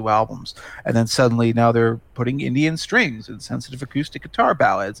first two albums, and then suddenly now they're putting Indian strings and sensitive acoustic guitar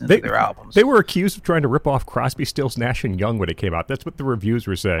ballads into their albums. They were accused of trying to rip off Crosby, Stills, Nash and Young when it came out. That's what the reviews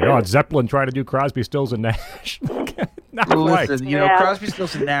were saying. Oh, Zeppelin trying to do Crosby, Stills and Nash. Not Listen, Crosby,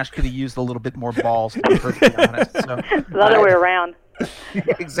 Stills, and Nash could have used a little bit more balls, to be perfectly honest. So, the other way around.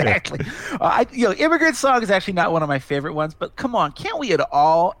 Exactly. Immigrant Song is actually not one of my favorite ones, but come on, can't we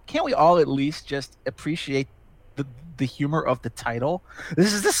all at least just appreciate the humor of the title?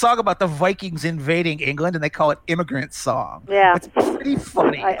 This is the song about the Vikings invading England, and they call it Immigrant Song. Yeah, it's pretty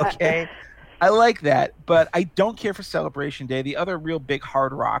funny. Okay. I like that, but I don't care for Celebration Day. The other real big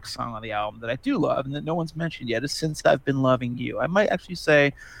hard rock song on the album that I do love and that no one's mentioned yet is Since I've Been Loving You. I might actually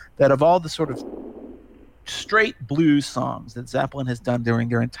say that of all the sort of straight blues songs that Zeppelin has done during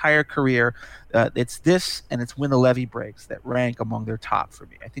their entire career, it's this and it's When the Levee Breaks that rank among their top for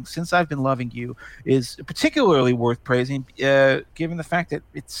me. I think Since I've Been Loving You is particularly worth praising, given the fact that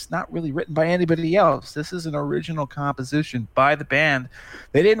it's not really written by anybody else. This is an original composition by the band.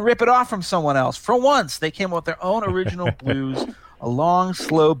 They didn't rip it off from someone else. For once, they came up with their own original blues, a long,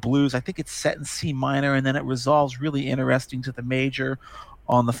 slow blues. I think it's set in C minor, and then it resolves really interesting to the major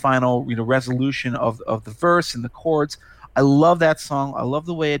on the final resolution of the verse and the chords. I love that song. I love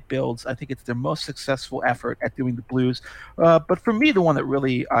the way it builds. I think it's their most successful effort at doing the blues. But for me, the one that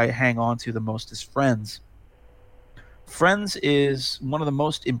really I hang on to the most is Friends. Friends is one of the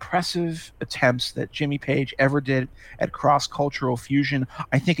most impressive attempts that Jimmy Page ever did at cross-cultural fusion.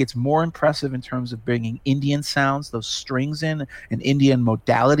 I think it's more impressive in terms of bringing Indian sounds, those strings in, and Indian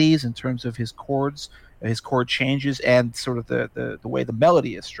modalities in terms of his chords, his chord changes, and sort of the way the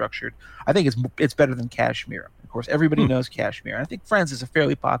melody is structured. I think it's better than Kashmir. Of course, everybody knows Kashmir. I think Friends is a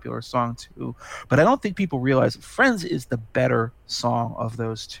fairly popular song too, but I don't think people realize that Friends is the better song of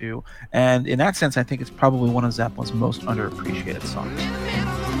those two. And in that sense, I think it's probably one of Zeppelin's most underappreciated songs.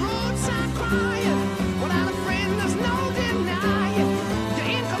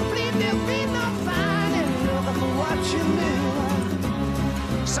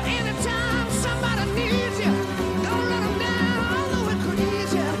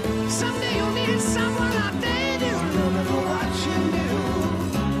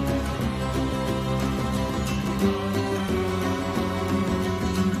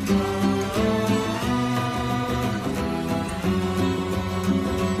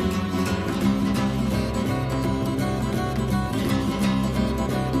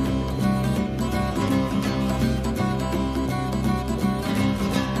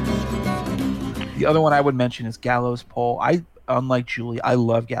 The other one I would mention is Gallows Pole. Unlike Julie, I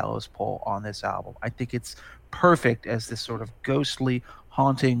love Gallows Pole on this album. I think it's perfect as this sort of ghostly,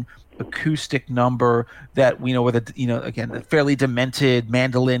 haunting, acoustic number that where the fairly demented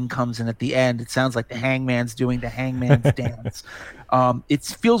mandolin comes in at the end. It sounds like the hangman's doing the hangman's dance. It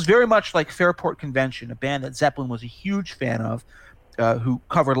feels very much like Fairport Convention, a band that Zeppelin was a huge fan of, who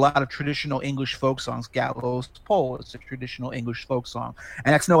covered a lot of traditional English folk songs. Gallows Pole is a traditional English folk song.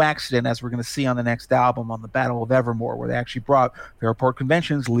 And that's no accident, as we're going to see on the next album, on the Battle of Evermore, where they actually brought Fairport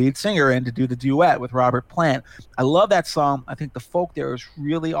Convention's lead singer in to do the duet with Robert Plant. I love that song. I think the folk there is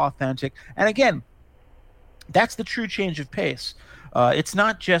really authentic. And again, that's the true change of pace. It's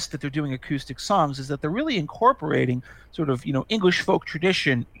not just that they're doing acoustic songs, is that they're really incorporating sort of, English folk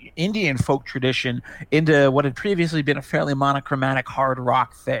tradition, Indian folk tradition into what had previously been a fairly monochromatic hard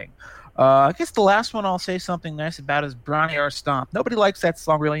rock thing. I guess the last one I'll say something nice about is Bronny R. Stomp. Nobody likes that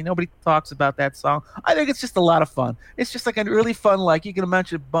song, really. Nobody talks about that song. I think it's just a lot of fun. It's just like a really fun, you can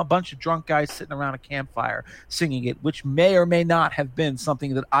imagine a bunch of drunk guys sitting around a campfire singing it, which may or may not have been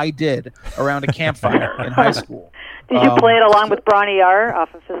something that I did around a campfire in high school. Did you play it along with Bronny R.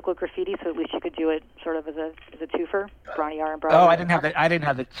 off of Physical Graffiti, so at least you could do it sort of as a twofer? Bronny R. and Bronny R. I didn't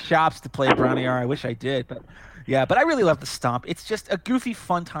have the chops to play Bronny R. I wish I did, but yeah, but I really love the Stomp. It's just a goofy,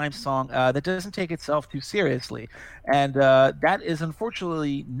 fun time song that doesn't take itself too seriously. And that is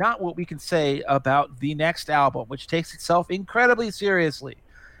unfortunately not what we can say about the next album, which takes itself incredibly seriously.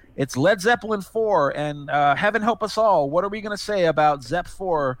 It's Led Zeppelin 4, and heaven help us all, what are we going to say about Zepp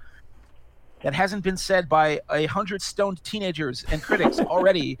 4 that hasn't been said by 100 stoned teenagers and critics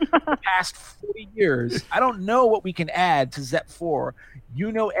already for the past 40 years? I don't know what we can add to Zepp 4.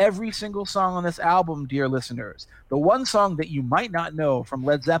 You know every single song on this album, dear listeners. The one song that you might not know from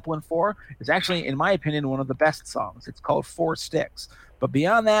Led Zeppelin 4 is actually, in my opinion, one of the best songs. It's called Four Sticks. But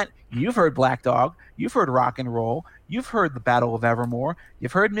beyond that, you've heard Black Dog, you've heard Rock and Roll, you've heard The Battle of Evermore,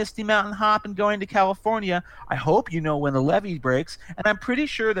 you've heard Misty Mountain Hop and Going to California. I hope you know When the Levee Breaks, and I'm pretty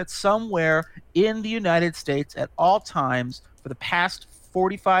sure that somewhere in the United States at all times for the past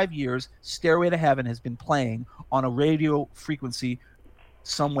 45 years, Stairway to Heaven has been playing on a radio frequency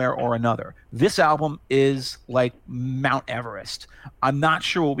somewhere or another. This album is like Mount Everest. I'm not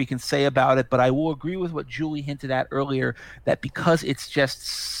sure what we can say about it, but I will agree with what Julie hinted at earlier, that because it's just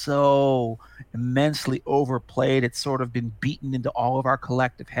so immensely overplayed, it's sort of been beaten into all of our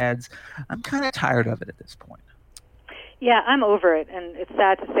collective heads. I'm kind of tired of it at this point. Yeah, I'm over it, and it's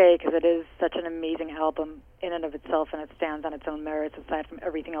sad to say because it is such an amazing album in and of itself, and it stands on its own merits aside from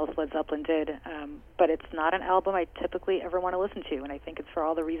everything else Led Zeppelin did. But it's not an album I typically ever want to listen to, and I think it's for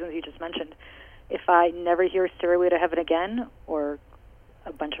all the reasons you just mentioned. If I never hear Stairway to Heaven again, or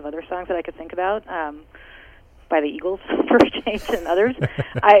a bunch of other songs that I could think about, by the Eagles for a change and others,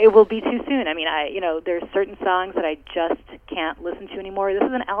 it will be too soon. I mean, there's certain songs that I just can't listen to anymore. This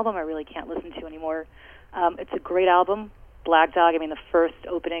is an album I really can't listen to anymore. It's a great album. Black Dog, the first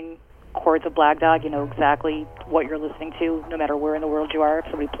opening chords of Black Dog, you know exactly what you're listening to, no matter where in the world you are. If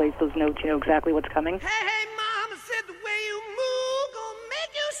somebody plays those notes, you know exactly what's coming. Hey, mama said the way you move, gonna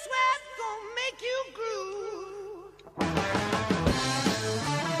make you sweat, gonna make you groove.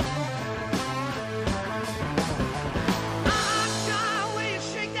 The way you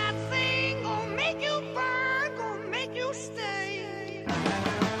shake that thing, gonna make you burn, gonna make you stay.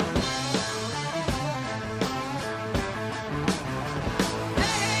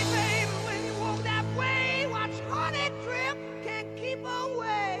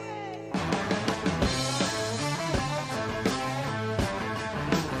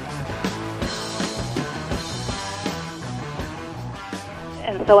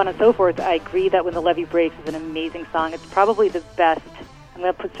 And so on and so forth. I agree that When the Levee Breaks is an amazing song. It's probably the best. I'm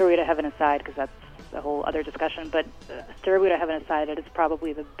going to put Stairway to Heaven aside because that's a whole other discussion, but Stairway to Heaven aside, it is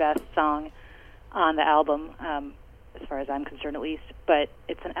probably the best song on the album, as far as I'm concerned at least. But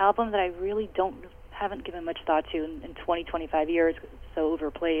it's an album that I really haven't given much thought to in 20, 25 years because it's so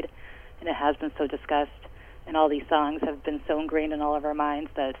overplayed and it has been so discussed. And all these songs have been so ingrained in all of our minds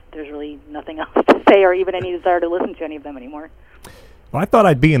that there's really nothing else to say or even any desire to listen to any of them anymore. Well, I thought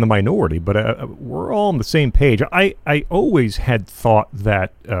I'd be in the minority, but we're all on the same page. I always had thought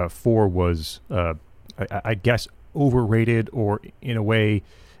that 4 was, I guess, overrated, or in a way,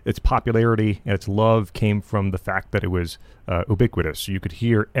 its popularity and its love came from the fact that it was ubiquitous. You could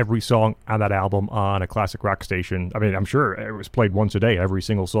hear every song on that album on a classic rock station. I mean, I'm sure it was played once a day, every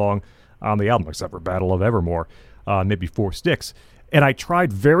single song on the album, except for Battle of Evermore, maybe Four Sticks. And I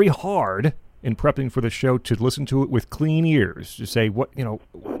tried very hard in prepping for the show to listen to it with clean ears, to say, what,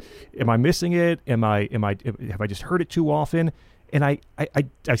 am I missing it? Have I just heard it too often? And I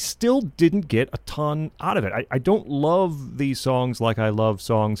still didn't get a ton out of it. I don't love these songs like I love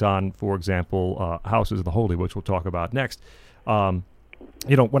songs on, for example, Houses of the Holy, which we'll talk about next. When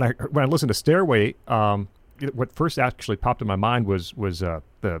I listened to Stairway, what first actually popped in my mind was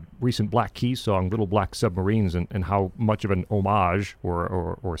the recent Black Keys song, Little Black Submarines, and how much of an homage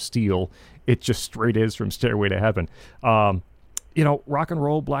or steal it just straight is from Stairway to Heaven. Rock and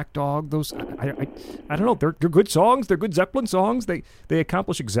Roll, Black Dog, those, I don't know. They're good songs. They're good Zeppelin songs. They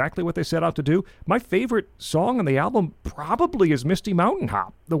accomplish exactly what they set out to do. My favorite song on the album probably is Misty Mountain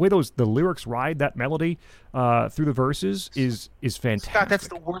Hop. The way the lyrics ride that melody through the verses is fantastic. Scott, that's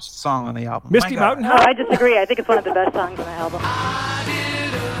the worst song on the album. Misty Mountain No, Hop? I disagree. I think it's one of the best songs on the album. I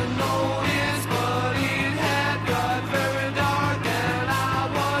didn't notice, but it had got very dark, and I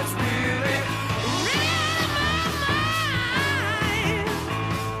was really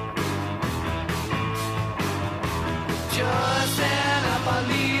just then a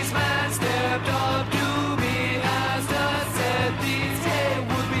policeman stepped up to me as the said these hey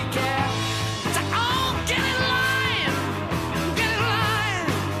would be kept. It's like, oh, get in line, get in line.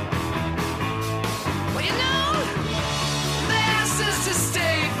 Well, this is to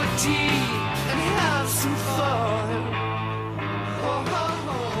stay for tea and have some fun.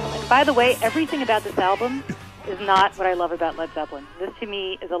 By the way, everything about this album is not what I love about Led Zeppelin. This, to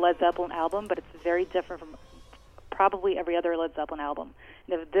me, is a Led Zeppelin album, but it's very different from probably every other Led Zeppelin album.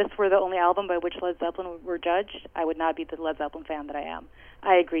 And if this were the only album by which Led Zeppelin were judged, I would not be the Led Zeppelin fan that I am.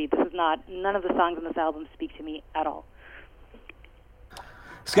 I agree. None of the songs on this album speak to me at all.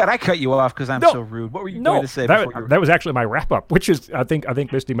 Scott, I cut you off because I'm so rude. What were you going to say? That was actually my wrap-up, which is, I think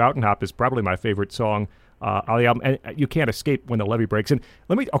Misty Mountain Hop is probably my favorite song on the album, and you can't escape When the Levee Breaks. And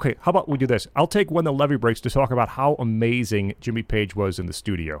how about we do this? I'll take When the Levee Breaks to talk about how amazing Jimmy Page was in the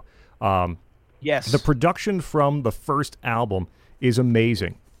studio. Yes. The production from the first album is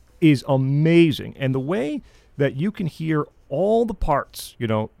amazing, and the way that you can hear all the parts,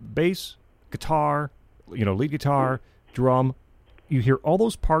 bass, guitar, lead guitar, drum, you hear all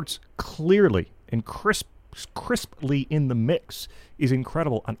those parts clearly and crisply in the mix is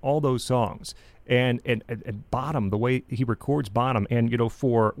incredible on all those songs. And Bottom, the way he records Bottom, and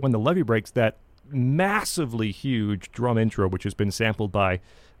for When the Levee Breaks, that massively huge drum intro, which has been sampled by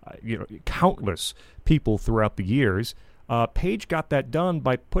countless people throughout the years. Page got that done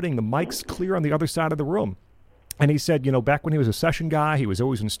by putting the mics clear on the other side of the room. And he said, back when he was a session guy, he was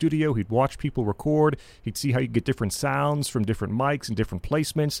always in studio. He'd watch people record. He'd see how you get different sounds from different mics and different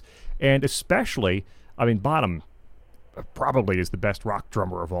placements. And especially, Bottom probably is the best rock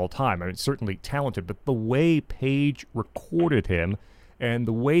drummer of all time. Certainly talented, but the way Page recorded him and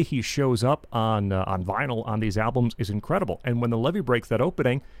the way he shows up on vinyl on these albums is incredible. And When the Levee Breaks, that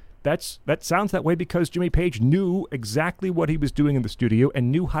opening, that sounds that way because Jimmy Page knew exactly what he was doing in the studio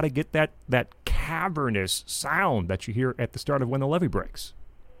and knew how to get that cavernous sound that you hear at the start of When the Levee Breaks.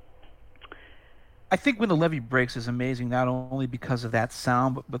 I think When the Levee Breaks is amazing not only because of that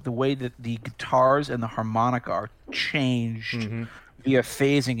sound, but the way that the guitars and the harmonica are changed via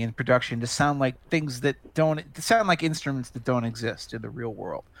phasing in production to sound like sound like instruments that don't exist in the real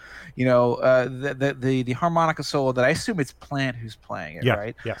world. The harmonica solo that I assume it's Plant who's playing it,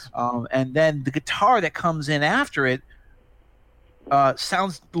 right? Yes. And then the guitar that comes in after it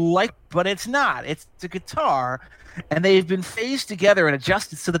sounds like, but it's not. It's the guitar. And they've been phased together and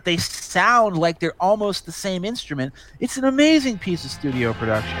adjusted so that they sound like they're almost the same instrument. It's an amazing piece of studio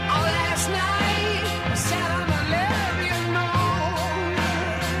production. Last night, I sat on the levee alone.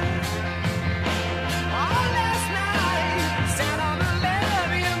 Last night, I sat on the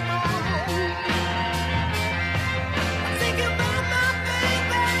levee alone. I think about my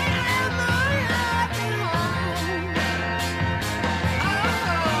baby and my happy home.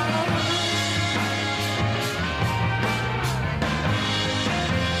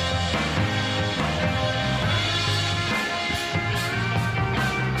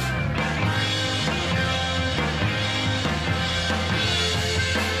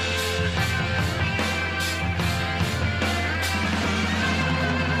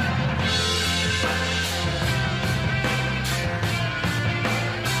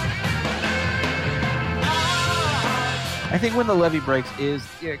 I think When the Levee Breaks is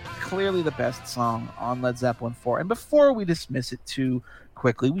clearly the best song on Led Zeppelin 4. And before we dismiss it too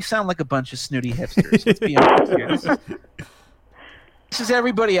quickly, we sound like a bunch of snooty hipsters. Let's be honest here. This is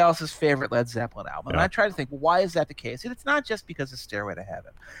everybody else's favorite Led Zeppelin album. And I try to think, why is that the case? And it's not just because of Stairway to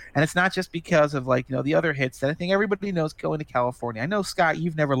Heaven. And it's not just because of the other hits that I think everybody knows, Going to California. I know, Scott,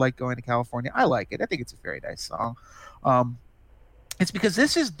 you've never liked Going to California. I like it. I think it's a very nice song. It's because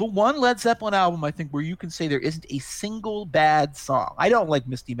this is the one Led Zeppelin album, I think, where you can say there isn't a single bad song. I don't like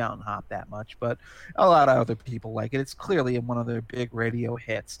Misty Mountain Hop that much, but a lot of other people like it. It's clearly one of their big radio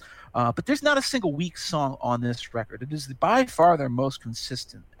hits. But there's not a single weak song on this record. It is by far their most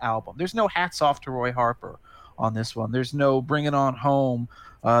consistent album. There's no Hats Off to Roy Harper on this one. There's no Bring It On Home.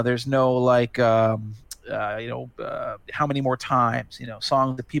 There's no How Many More Times,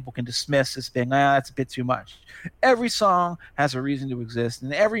 songs that people can dismiss as being, that's a bit too much. Every song has a reason to exist,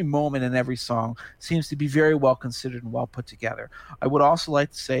 and every moment in every song seems to be very well considered and well put together. I would also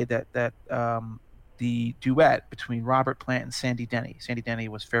like to say that the duet between Robert Plant and Sandy Denny. Sandy Denny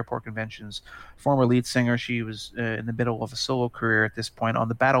was Fairport Convention's former lead singer. She was in the middle of a solo career at this point on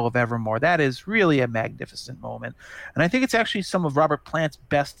the Battle of Evermore. That is really a magnificent moment. And I think it's actually some of Robert Plant's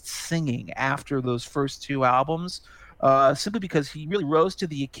best singing after those first two albums, simply because he really rose to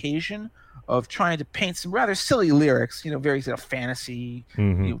the occasion of trying to paint some rather silly lyrics, very fantasy,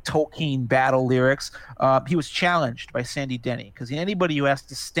 Tolkien battle lyrics. He was challenged by Sandy Denny, because anybody who has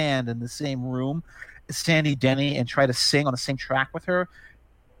to stand in the same room as Sandy Denny and try to sing on the same track with her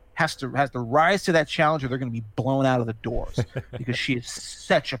has to rise to that challenge, or they're going to be blown out of the doors because she is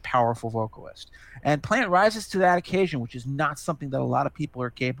such a powerful vocalist. And Plant rises to that occasion, which is not something that a lot of people are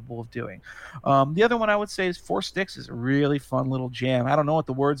capable of doing. The other one I would say is Four Sticks is a really fun little jam. I don't know what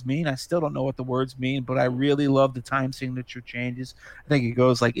the words mean. I still don't know what the words mean, but I really love the time signature changes. I think it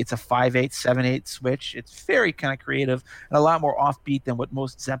goes like it's a 5/8, 7/8 switch. It's very kind of creative and a lot more offbeat than what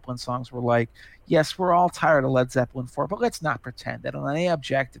most Zeppelin songs were like. Yes, we're all tired of Led Zeppelin 4, but let's not pretend that in any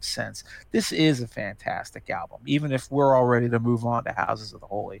objective sense, this is a fantastic album, even if we're all ready to move on to Houses of the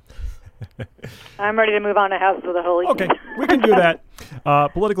Holy. I'm ready to move on to Houses of the Holy. Okay, we can do that.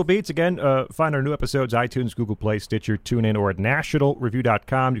 Political Beats, again, find our new episodes, iTunes, Google Play, Stitcher, TuneIn, or at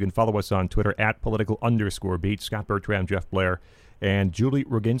nationalreview.com. You can follow us on Twitter at political_beats. Scott Bertram, Jeff Blair, and Julie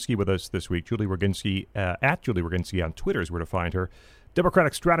Roginsky with us this week. Julie Roginsky, at Julie Roginsky on Twitter is where to find her.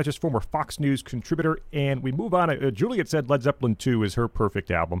 Democratic strategist, former Fox News contributor, and we move on. Julie had said Led Zeppelin 2 is her perfect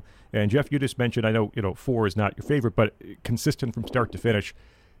album, and Jeff, you just mentioned, I know 4 is not your favorite, but consistent from start to finish.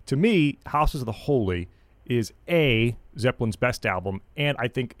 To me, Houses of the Holy is A, Zeppelin's best album, and I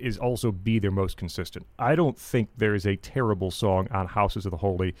think is also B, their most consistent. I don't think there is a terrible song on Houses of the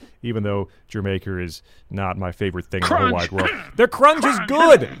Holy, even though Jamaica is not my favorite thing in the whole wide world. Their crunch is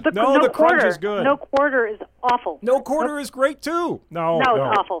good. The crunch is good. No Quarter is awful. No Quarter is great too. No, it's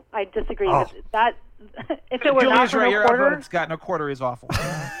awful. I disagree. That if it were Julie's not for right, No Quarter, Scott, No Quarter is awful.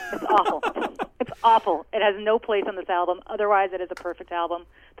 It's awful. It's awful. It has no place on this album. Otherwise, it is a perfect album.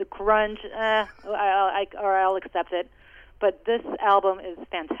 The grunge, I'll accept it. But this album is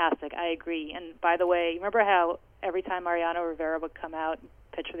fantastic. I agree. And by the way, remember how every time Mariano Rivera would come out and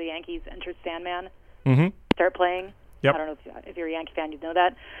pitch for the Yankees, Enter Sandman, start playing? Yep. I don't know if you're a Yankee fan, you'd know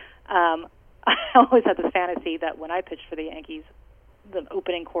that. I always had this fantasy that when I pitched for the Yankees, the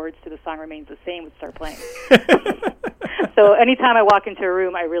opening chords to the song Remains the Same would start playing. So anytime I walk into a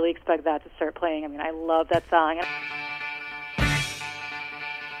room, I really expect that to start playing. I mean, I love that song.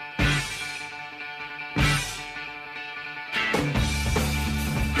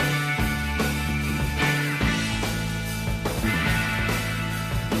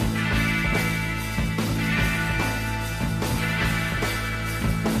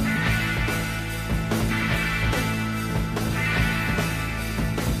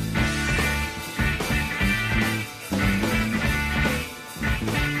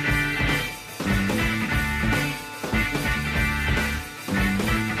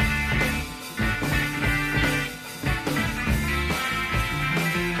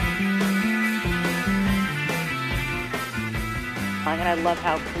 And I love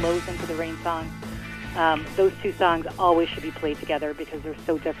how it flows into the Rain song. Those two songs always should be played together because they're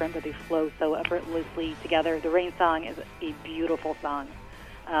so different, but they flow so effortlessly together. The Rain song is a beautiful song.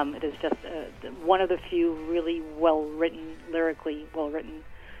 It is just one of the few really well-written, lyrically well-written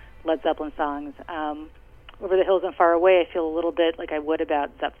Led Zeppelin songs. Over the Hills and Far Away, I feel a little bit like I would about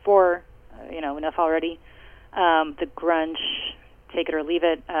Zepp 4, enough already. The grunge, Take It or Leave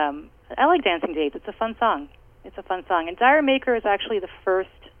It. I like Dancing Dates. It's a fun song. And Dire Maker is actually the first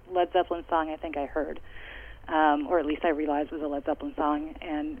Led Zeppelin song I think I heard, or at least I realized was a Led Zeppelin song.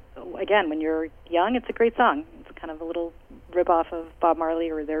 And again, when you're young, it's a great song. It's kind of a little rip-off of Bob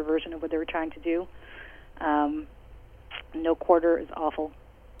Marley or their version of what they were trying to do. No Quarter is awful.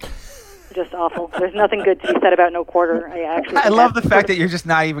 Just awful. There's nothing good to be said about No Quarter. I love the fact that you're just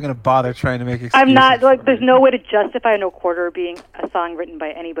not even going to bother trying to make excuses. I'm not, there's no way to justify No Quarter being a song written by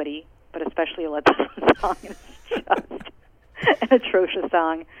anybody, but especially a Led Zeppelin song. It's just an atrocious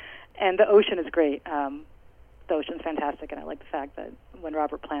song. And The Ocean is great. The Ocean's fantastic, and I like the fact that when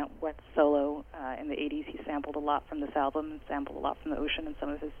Robert Plant went solo in the 80s, he sampled a lot from this album, sampled a lot from The Ocean and some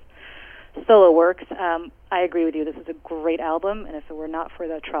of his solo works. I agree with you. This is a great album, and if it were not for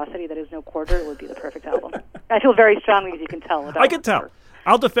the atrocity that is No Quarter, it would be the perfect album. I feel very strongly, as you can tell. I can tell.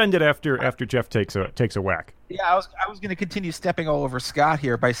 I'll defend it after Jeff takes a whack. Yeah, I was going to continue stepping all over Scott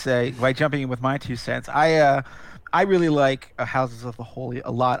here by jumping in with my 2 cents. I really like Houses of the Holy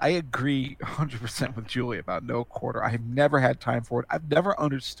a lot. I agree 100% with Julie about No Quarter. I have never had time for it. I've never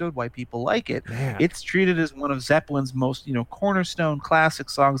understood why people like it. Man. It's treated as one of Zeppelin's most, cornerstone classic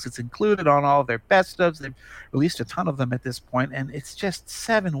songs. It's included on all of their best ofs. They've released a ton of them at this point, and it's just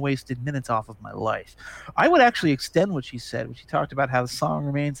 7 wasted minutes off of my life. I would actually extend what she said when she talked about how the song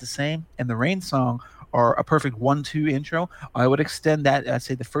remains the same and the Rain song are a perfect 1-2 intro. I would extend that. I'd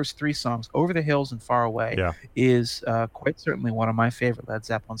say the first 3 songs, Over the Hills and Far Away, is quite certainly one of my favorite Led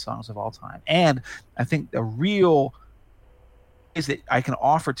Zeppelin songs of all time. And I think the real is that I can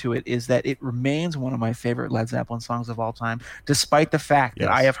offer to it is that it remains one of my favorite Led Zeppelin songs of all time, despite the fact that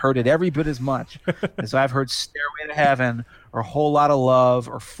I have heard it every bit as much as I've heard Stairway to Heaven or A Whole Lot of Love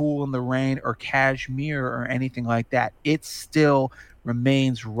or Fool in the Rain or Kashmir or anything like that. It still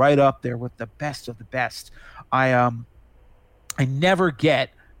remains right up there with the best of the best. I never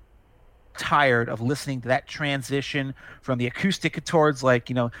get tired of listening to that transition from the acoustic towards many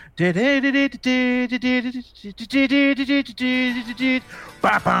times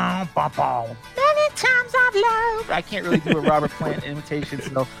I've loved. I can't really do a Robert Plant imitation,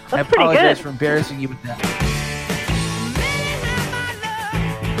 so I apologize for embarrassing you with that.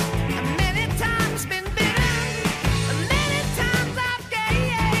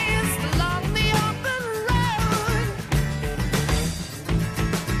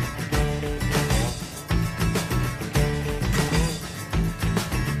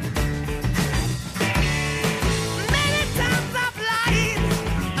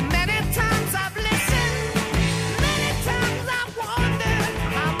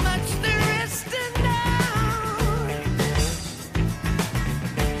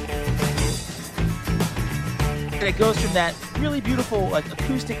 It goes from that really beautiful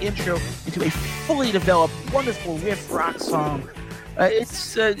acoustic intro into a fully developed, wonderful riff rock song.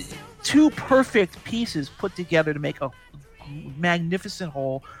 It's 2 perfect pieces put together to make a magnificent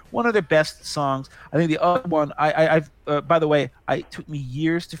whole. One of their best songs. I think the other one, I've by the way, it took me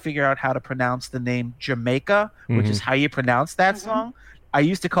years to figure out how to pronounce the name Jamaica, which is how you pronounce that song. I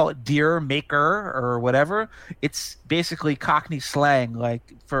used to call it Deer Maker or whatever. It's basically Cockney slang,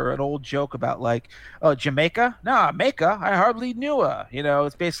 for an old joke about oh, Jamaica? Nah, Jamaica, I hardly knew her.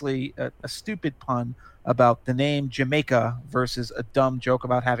 It's basically a stupid pun about the name Jamaica versus a dumb joke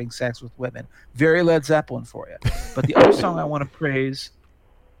about having sex with women. Very Led Zeppelin for you. But the other song I want to praise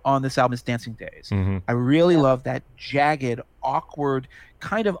on this album is Dancing Days. I really love that jagged, awkward,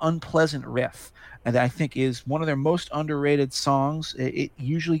 kind of unpleasant riff. And I think is one of their most underrated songs. It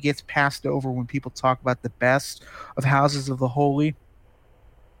usually gets passed over when people talk about the best of Houses of the Holy.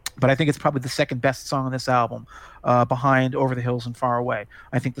 But I think it's probably the second best song on this album, behind Over the Hills and Far Away.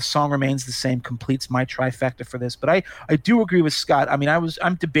 I think the song remains the same, completes my trifecta for this. But I do agree with Scott. I mean,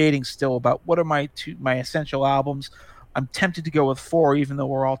 I'm debating still about what are my essential albums. I'm tempted to go with 4, even though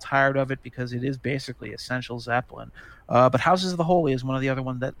we're all tired of it because it is basically essential Zeppelin. But Houses of the Holy is one of the other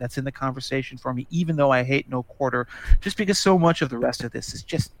ones that's in the conversation for me, even though I hate No Quarter, just because so much of the rest of this is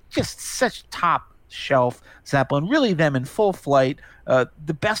just such top shelf Zeppelin, really them in full flight,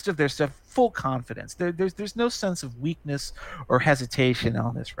 the best of their stuff, full confidence. There's no sense of weakness or hesitation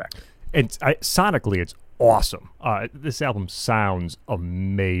on this record. And sonically, it's awesome. This album sounds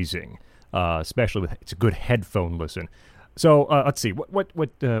amazing, especially with it's a good headphone listen. So let's see,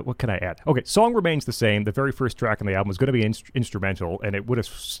 what can I add? Okay, song remains the same. The very first track on the album was going to be instrumental, and it would have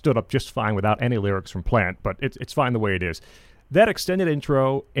stood up just fine without any lyrics from Plant, but it's fine the way it is. That extended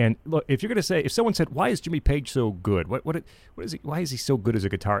intro, and look, if you're going to say, if someone said, why is Jimmy Page so good? What is he? Why is he so good as a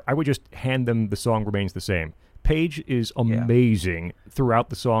guitar? I would just hand them the song remains the same. Page is amazing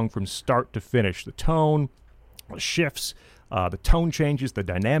throughout the song from start to finish. The tone shifts, the tone changes, the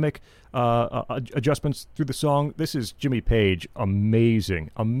dynamic adjustments through the song. This is Jimmy Page. Amazing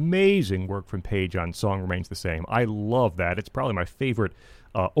work from Page on Song Remains the Same. I love that. It's probably my favorite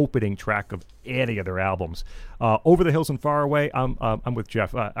opening track of any of their albums. Over the Hills and Far Away, I'm with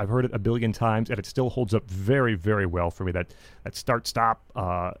Jeff. I've heard it a billion times, and it still holds up very, very well for me. That start-stop,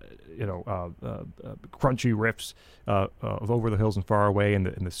 crunchy riffs of Over the Hills and Far Away, and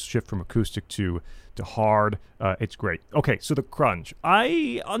the shift from acoustic to hard. It's great. Okay, so the grunge.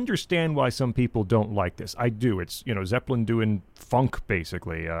 I understand why some people don't like this. I do. It's Zeppelin doing funk,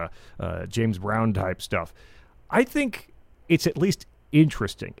 basically, James Brown type stuff. I think it's at least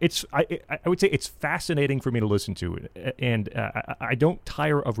interesting. I would say it's fascinating for me to listen to, and I don't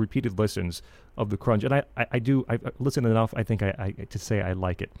tire of repeated listens of the grunge, and I do. I've listened enough. I think to say I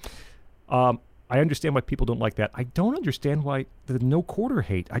like it. I understand why people don't like that. I don't understand why the no quarter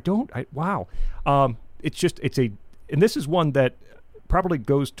hate. Wow. And this is one that probably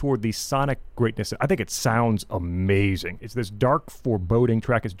goes toward the sonic greatness. I think it sounds amazing. It's this dark, foreboding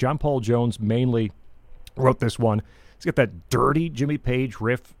track. It's John Paul Jones mainly wrote this one. It's got that dirty Jimmy Page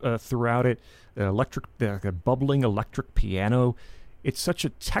riff throughout it, the bubbling electric piano. It's such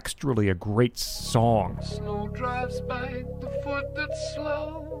texturally a great song. Snow drives by the foot that's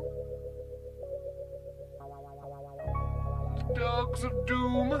slow. The dogs of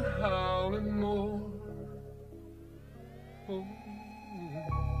doom are howling more. Oh,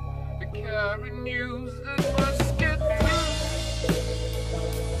 they carry news that must get through.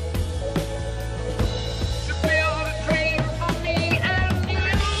 To build a dream for me and you.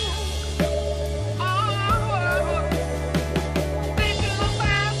 Thinking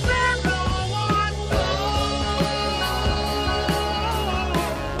about where no one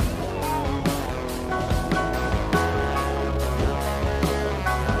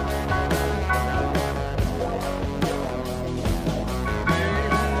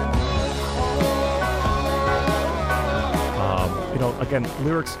Again,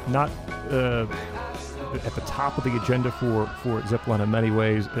 lyrics not at the top of the agenda for Zeppelin in many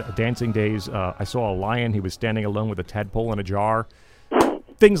ways. Dancing Days, I saw a lion. He was standing alone with a tadpole in a jar.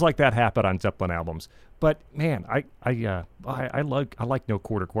 Things like that happen on Zeppelin albums. But man, I like No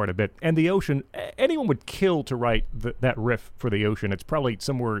Quarter quite a bit. And The Ocean, anyone would kill to write that riff for The Ocean. It's probably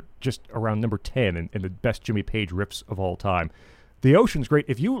somewhere just around number 10 in the best Jimmy Page riffs of all time. The Ocean's great.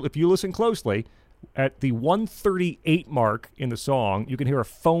 If you listen closely, at the 138 mark in the song, you can hear a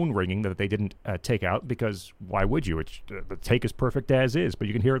phone ringing that they didn't take out, because why would you? The take is perfect as is, but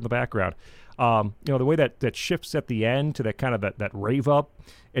you can hear it in the background. The way that shifts at the end to that kind of that rave up,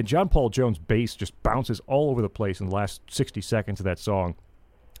 and John Paul Jones' bass just bounces all over the place in the last 60 seconds of that song.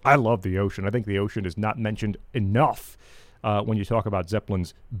 I love The Ocean. I think The Ocean is not mentioned enough when you talk about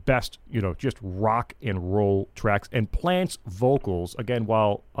Zeppelin's best, just rock and roll tracks. And Plant's vocals, again,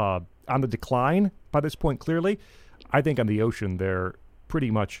 while on the decline by this point, clearly, I think on The Ocean they're pretty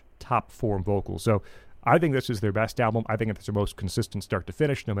much top form vocals. So I think this is their best album. I think it's their most consistent start to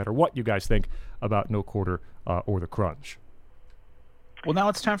finish, no matter what you guys think about No Quarter or The Crunch. Well, now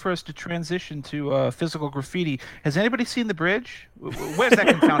it's time for us to transition to Physical Graffiti. Has anybody seen the bridge? Where's that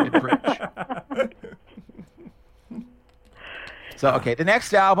confounded bridge? So, okay, the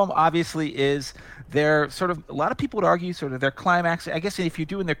next album obviously is their sort of, a lot of people would argue sort of their climax. I guess if you're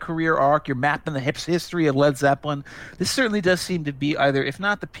doing their career arc, you're mapping the history of Led Zeppelin. This certainly does seem to be either, if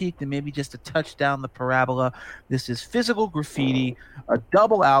not the peak, then maybe just a touch down the parabola. This is Physical Graffiti, a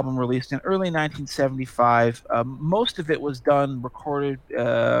double album released in early 1975. Most of it was recorded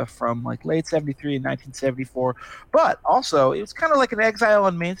from like late 73 and 1974. But also, it was kind of like an Exile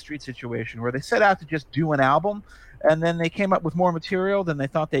on Main Street situation where they set out to just do an album. And then they came up with more material than they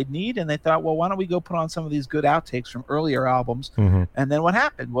thought they'd need. And they thought, well, why don't we go put on some of these good outtakes from earlier albums? Mm-hmm. And then what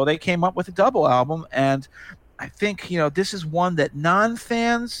happened? Well, they came up with a double album. And I think, this is one that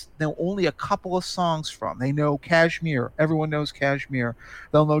non-fans know only a couple of songs from. They know Kashmir. Everyone knows Kashmir.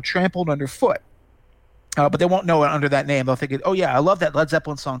 They'll know Trampled Underfoot. But they won't know it under that name. They'll think, oh, yeah, I love that Led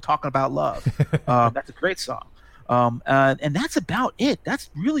Zeppelin song, Talking About Love. That's a great song. And that's about it. That's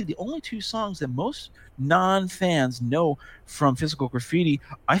really the only two songs that most non-fans know from Physical Graffiti.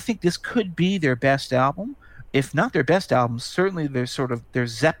 I think this could be their best album. If not their best album, certainly their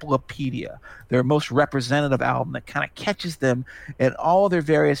Zeppelipedia, their most representative album that kind of catches them in all their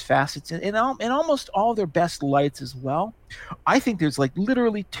various facets and almost all their best lights as well. I think there's like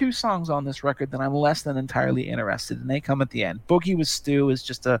literally two songs on this record that I'm less than entirely interested in. They come at the end. Boogie with Stu is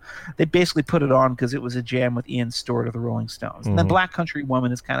just they basically put it on because it was a jam with Ian Stewart of the Rolling Stones. Mm-hmm. And then Black Country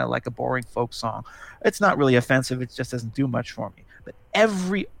Woman is kind of like a boring folk song. It's not really offensive. It just doesn't do much for me. But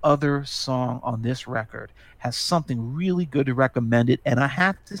every other song on this record has something really good to recommend it. And I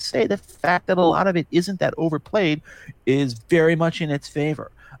have to say the fact that a lot of it isn't that overplayed is very much in its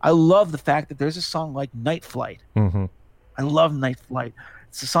favor. I love the fact that there's a song like Night Flight. Mm-hmm. I love Night Flight.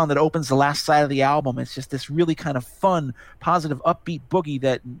 It's a song that opens the last side of the album. It's just this really kind of fun, positive, upbeat boogie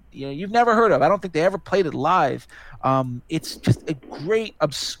that you've never heard of. I don't think they ever played it live. It's just a great,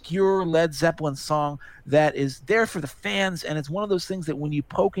 obscure Led Zeppelin song that is there for the fans, and it's one of those things that when you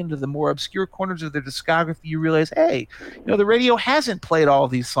poke into the more obscure corners of their discography, you realize, hey, the radio hasn't played all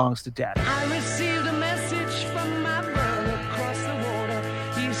of these songs to death. I received a message from my brother across the water.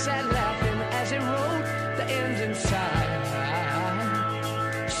 He sat laughing as he wrote the ends inside.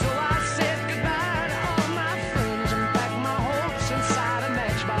 So I said goodbye to all my friends and packed my hopes inside a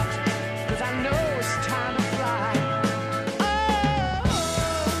matchbox, 'cause I know it's time to fly. Oh,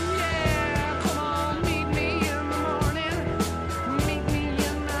 yeah, come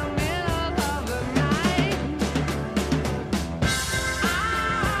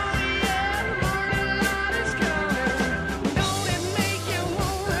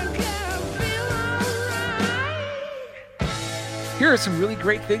here are some really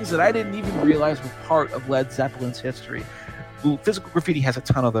great things that I didn't even realize were part of Led Zeppelin's history. Physical Graffiti has a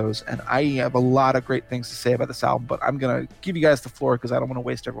ton of those, and I have a lot of great things to say about this album, but I'm going to give you guys the floor because I don't want to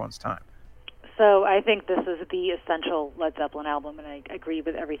waste everyone's time. So I think this is the essential Led Zeppelin album, and I agree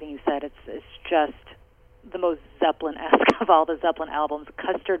with everything you said. It's just the most Zeppelin-esque of all the Zeppelin albums.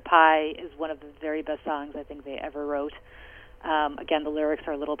 Custard Pie is one of the very best songs I think they ever wrote. Again, the lyrics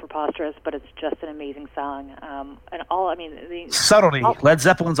are a little preposterous, but it's just an amazing song. Subtlety. Led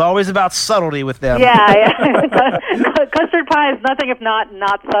Zeppelin's always about subtlety with them. Yeah. Custard Pie is nothing if not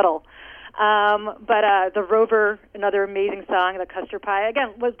subtle. But The Rover, another amazing song, the Custard Pie.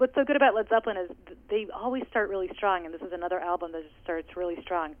 Again, what's so good about Led Zeppelin is they always start really strong, and this is another album that starts really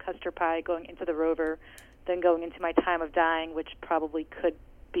strong. Custard Pie, going into The Rover, then going into My Time of Dying, which probably could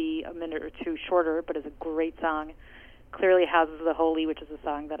be a minute or two shorter, but is a great song. Clearly Houses of the Holy, which is a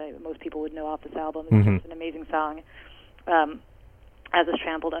song that most people would know off this album. It's an amazing song. As Is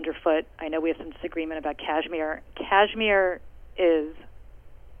Trampled Underfoot. I know we have some disagreement about Kashmir. Kashmir is,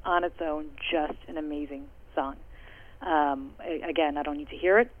 on its own, just an amazing song. Again, I don't need to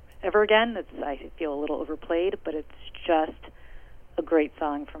hear it ever again. I feel a little overplayed, but it's just a great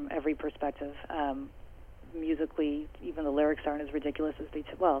song from every perspective. Musically, even the lyrics aren't as ridiculous as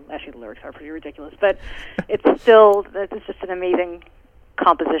actually the lyrics are pretty ridiculous, but it's just an amazing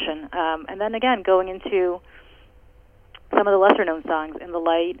composition. And then again, going into some of the lesser known songs, In the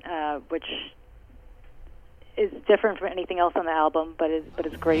Light, which is different from anything else on the album, but is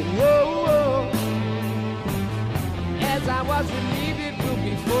great. Whoa, whoa. As I was relieved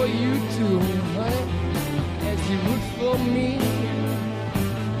before you too, honey, as you root for me,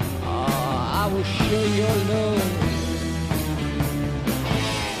 I will share your love.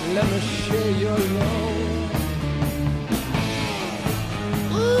 Let me share your love.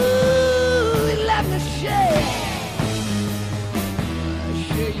 Ooh, let me share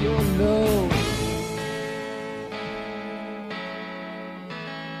your love.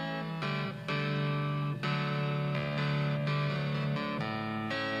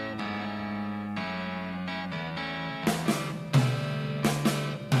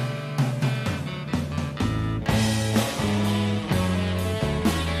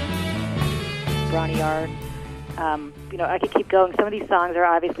 Brawny Yard. I could keep going. Some of these songs are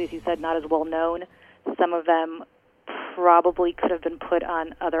obviously, as you said, not as well known. Some of them probably could have been put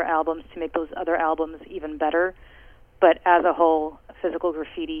on other albums to make those other albums even better. But as a whole, Physical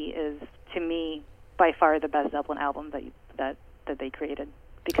Graffiti is, to me, by far the best Zeppelin album that they created,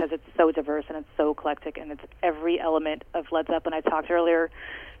 because it's so diverse and it's so eclectic, and it's every element of Led Zeppelin. I talked earlier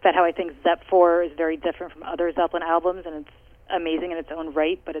about how I think Zepp 4 is very different from other Zeppelin albums, and it's amazing in its own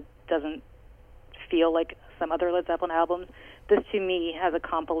right, but it doesn't feel like some other Led Zeppelin albums. This, to me, has a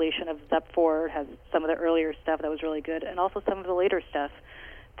compilation of Zepp 4. It has some of the earlier stuff that was really good, and also some of the later stuff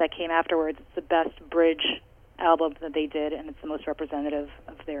that came afterwards. It's the best bridge album that they did, and it's the most representative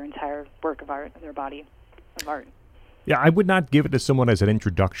of their entire work of art, their body of art. Yeah, I would not give it to someone as an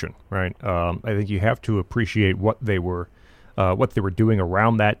introduction, right? I think you have to appreciate what they were doing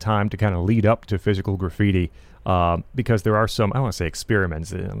around that time to kind of lead up to Physical Graffiti, because there are some, I don't want to say experiments.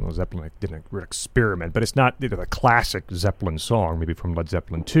 Zeppelin didn't experiment, but it's not the classic Zeppelin song, maybe from Led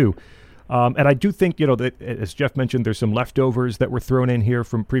Zeppelin 2. And I do think, that, as Jeff mentioned, there's some leftovers that were thrown in here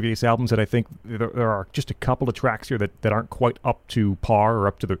from previous albums, and I think there are just a couple of tracks here that aren't quite up to par or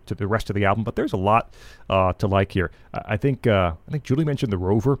up to the rest of the album, but there's a lot to like here. I think Julie mentioned The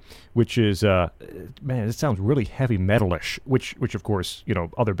Rover, which is, it sounds really heavy metalish, which of course,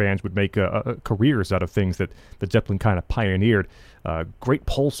 other bands would make careers out of things that Zeppelin kind of pioneered. Great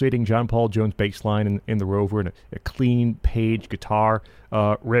pulsating John Paul Jones bass line in The Rover, and a clean Page guitar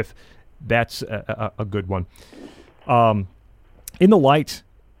riff. That's a good one. In the Light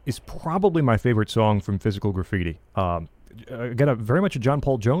is probably my favorite song from Physical Graffiti. Again, very much a John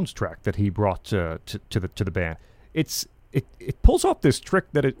Paul Jones track that he brought to the band. It pulls off this trick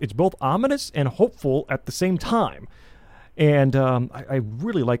that it's both ominous and hopeful at the same time. And I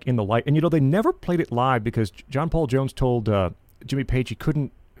really like In the Light. And, they never played it live because John Paul Jones told Jimmy Page he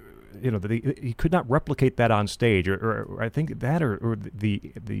couldn't, that he could not replicate that on stage, or I think that, or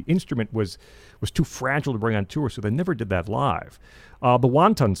the instrument was too fragile to bring on tour, so they never did that live. The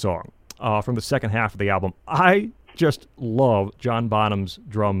Wonton song from the second half of the album, I just love John Bonham's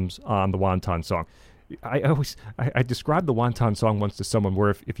drums on the Wonton song. I described the Wonton song once to someone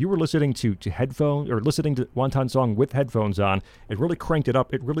where if you were listening to headphones or listening to Wonton song with headphones on, it really cranked it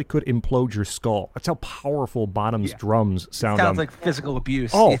up. It really could implode your skull. That's how powerful Bonham's drums sound. Sounds like physical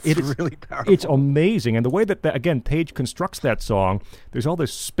abuse. Oh, it's really powerful. It's amazing. And the way that again, Page constructs that song, there's all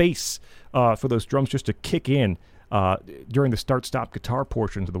this space for those drums just to kick in. during the start-stop guitar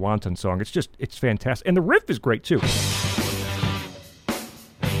portions of the Wonton song. It's fantastic. And the riff is great, too.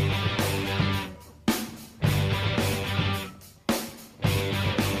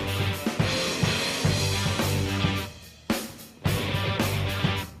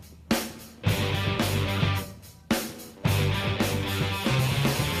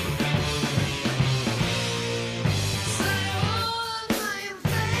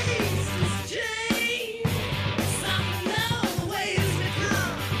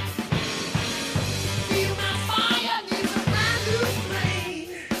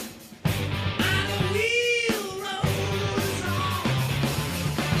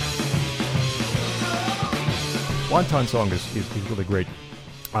 Wonton song is really great.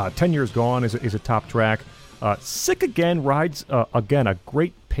 10 Years Gone is a top track. Sick Again rides, again, a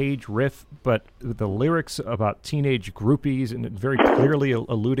great Page riff, but the lyrics about teenage groupies and very clearly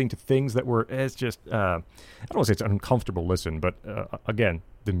alluding to things that were, it's just, I don't want to say it's an uncomfortable listen, but again,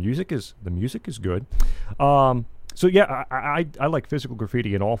 the music is good. So yeah, I like Physical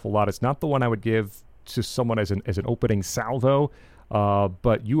Graffiti an awful lot. It's not the one I would give to someone as an opening salvo.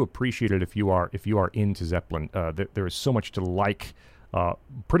 But you appreciate it if you are into Zeppelin. There is so much to like,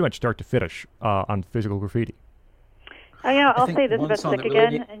 pretty much start to finish on Physical Graffiti. Yeah, I'll say this about Sick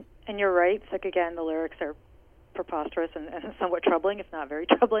Again, and you're right. Sick Again, the lyrics are preposterous and somewhat troubling, if not very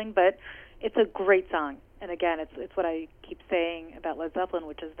troubling, but it's a great song. And again, it's what I keep saying about Led Zeppelin,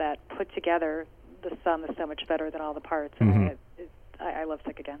 which is that put together, the sum is so much better than all the parts. Mm-hmm. And I love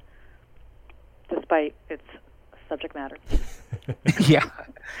Sick Again, despite its subject matter. Yeah.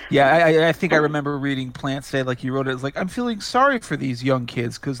 I think I remember reading Plant say, like you wrote it, it's like, I'm feeling sorry for these young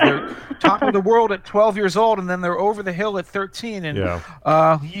kids because they're top of the world at 12 years old and then they're over the hill at 13. And,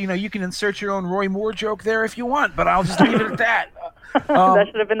 you can insert your own Roy Moore joke there if you want, but I'll just leave it at that. That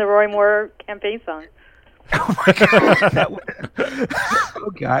should have been the Roy Moore campaign song. Oh my God! Oh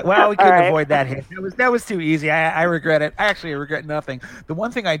God! Well, we couldn't avoid that hit. That was too easy. I regret it. I regret nothing. The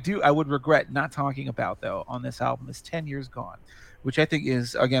one thing I would regret not talking about though on this album is 10 Years Gone, which I think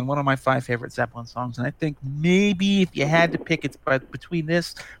is again one of my 5 favorite Zeppelin songs. And I think maybe if you had to pick, it's between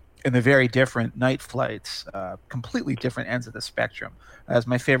this and the very different Night Flights, completely different ends of the spectrum, as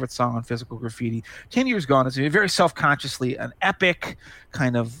my favorite song on Physical Graffiti. 10 Years Gone is very self-consciously an epic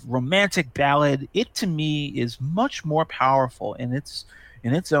kind of romantic ballad. It, to me, is much more powerful in its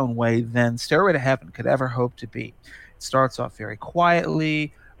own way than Stairway to Heaven could ever hope to be. It starts off very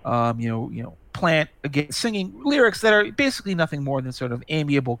quietly, Plant, again, singing lyrics that are basically nothing more than sort of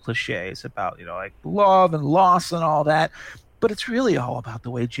amiable cliches about, like love and loss and all that. But it's really all about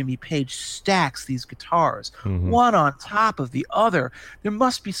the way Jimmy Page stacks these guitars, one on top of the other. There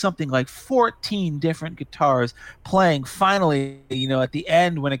must be something like 14 different guitars playing finally, at the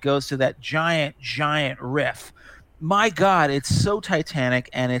end when it goes to that giant, giant riff. My God, it's so titanic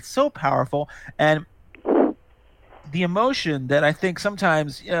and it's so powerful. And the emotion that I think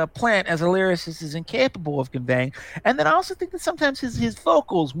sometimes Plant as a lyricist is incapable of conveying. And then I also think that sometimes his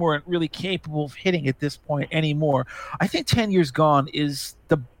vocals weren't really capable of hitting at this point anymore. I think 10 Years Gone is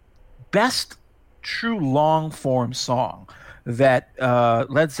the best true long-form song that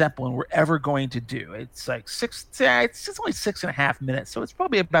Led Zeppelin were ever going to do. It's like it's only 6.5 minutes, so it's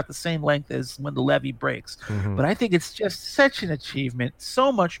probably about the same length as When the Levee Breaks. But I think it's just such an achievement,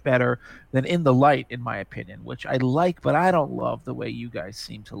 so much better than In the Light, in my opinion, which I like, but I don't love the way you guys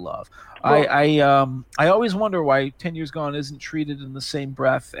seem to love. Well, I always wonder why 10 Years Gone isn't treated in the same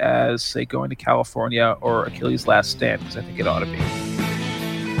breath as, say, Going to California or Achilles' Last Stand, because I think it ought to be.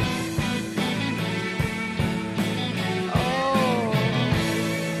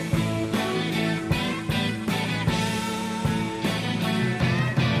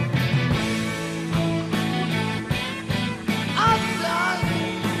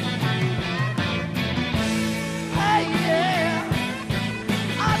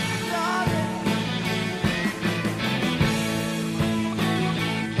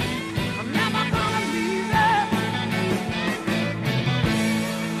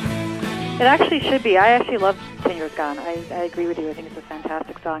 It actually should be. I actually love 10 Years Gone. I agree with you. I think it's a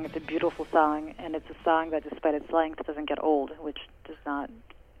fantastic song. It's a beautiful song, and it's a song that, despite its length, doesn't get old, which does not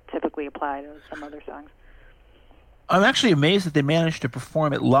typically apply to some other songs. I'm actually amazed that they managed to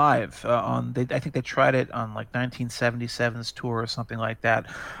perform it live I think they tried it on like 1977's tour or something like that,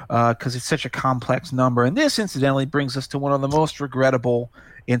 because it's such a complex number. And this, incidentally, brings us to one of the most regrettable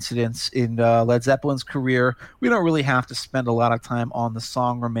incidents in Led Zeppelin's career, we don't really have to spend a lot of time on The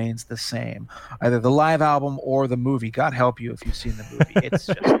Song Remains the Same, either the live album or the movie. God help you if you've seen the movie. It's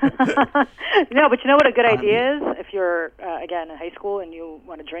just no, but you know what a good idea is? If you're, again, in high school and you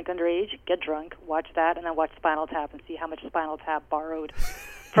want to drink underage, get drunk, watch that, and then watch Spinal Tap and see how much Spinal Tap borrowed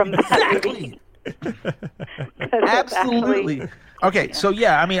from that movie. Absolutely. Okay, so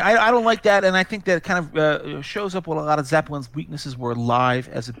yeah, I mean, I don't like that, and I think that kind of shows up what a lot of Zeppelin's weaknesses were live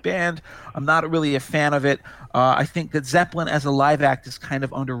as a band. I'm not really a fan of it. I think that Zeppelin as a live act is kind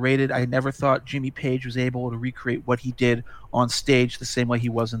of underrated. I never thought Jimmy Page was able to recreate what he did on stage the same way he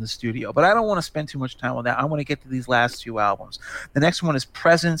was in the studio. But I don't want to spend too much time on that. I want to get to these last two albums. The next one is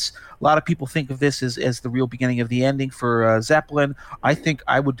Presence. A lot of people think of this as the real beginning of the ending for Zeppelin. I think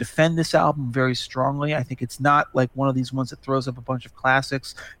I would defend this album very strongly. I think it's not like one of these ones that throws up a bunch of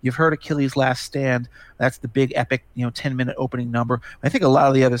classics. You've heard Achilles' Last Stand. That's the big epic, 10-minute opening number. I think a lot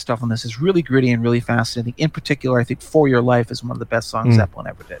of the other stuff on this is really gritty and really fascinating. In particular, I think For Your Life is one of the best songs Zeppelin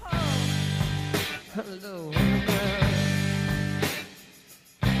ever did. Hello.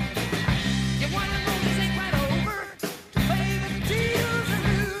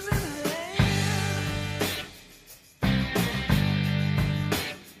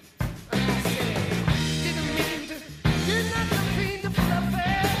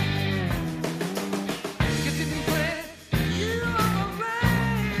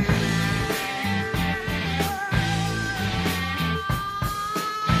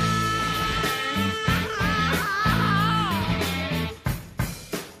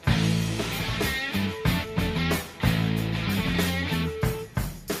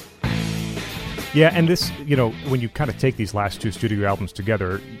 Yeah, and this, when you kind of take these last two studio albums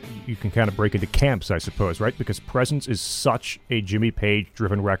together, you can kind of break into camps, I suppose, right? Because Presence is such a Jimmy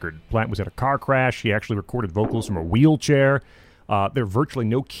Page-driven record. Plant was in a car crash. He actually recorded vocals from a wheelchair. There are virtually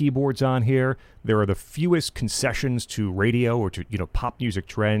no keyboards on here. There are the fewest concessions to radio or to pop music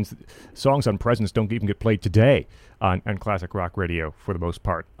trends. Songs on Presence don't even get played today on classic rock radio for the most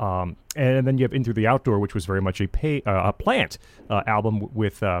part. And then you have Into the Outdoor, which was very much a Plant album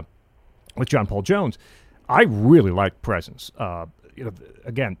with John Paul Jones. I really like Presence.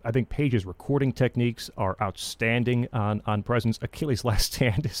 Again, I think Page's recording techniques are outstanding on Presence. Achilles' Last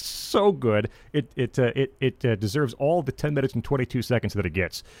Stand is so good. It deserves all the 10 minutes and 22 seconds that it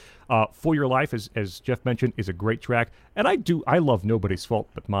gets. For Your Life, as Jeff mentioned, is a great track. And I love Nobody's Fault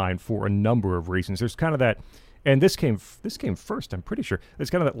But Mine for a number of reasons. There's kind of that, and this came first, I'm pretty sure.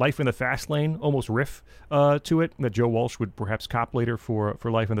 There's kind of that Life in the Fast Lane almost riff to it that Joe Walsh would perhaps cop later for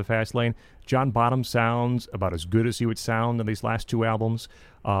Life in the Fast Lane. John Bonham sounds about as good as he would sound on these last two albums.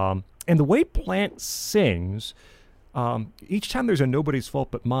 And the way Plant sings, each time there's a Nobody's Fault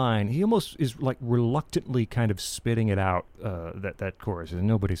But Mine, he almost is like reluctantly kind of spitting it out, that chorus, is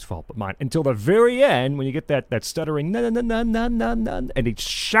Nobody's Fault But Mine, until the very end when you get that stuttering, na na na na na na, and he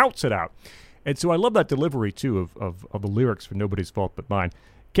shouts it out. And so I love that delivery, too, of the lyrics for Nobody's Fault But Mine.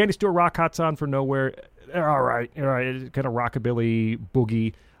 Candy Store Rock Hot's on for Nowhere. All right. Kind of rockabilly,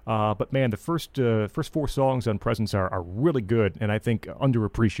 boogie. But, man, the first four songs on Presence are really good and I think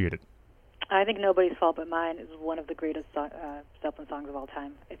underappreciated. I think Nobody's Fault But Mine is one of the greatest Zeppelin songs of all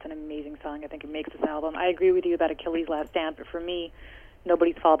time. It's an amazing song. I think it makes this album. I agree with you about Achilles' Last Stand, but for me,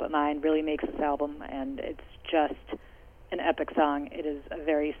 Nobody's Fault But Mine really makes this album, and it's just an epic song. It is a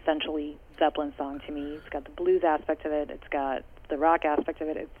very essentially Zeppelin song to me. It's got the blues aspect of it. It's got the rock aspect of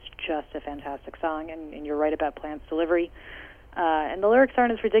it. It's just a fantastic song, and you're right about Plant's delivery. And the lyrics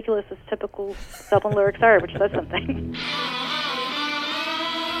aren't as ridiculous as typical Zeppelin lyrics are, which says something.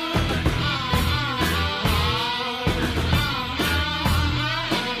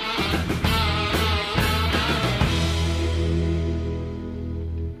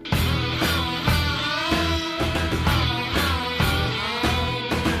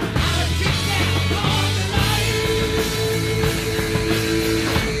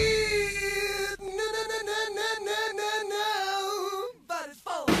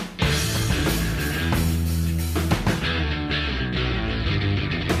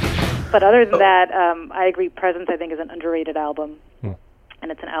 But other than that, I agree. Presence, I think, is an underrated album, and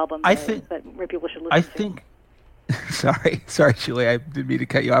it's an album where people should listen to. Sorry, Julie, I didn't mean to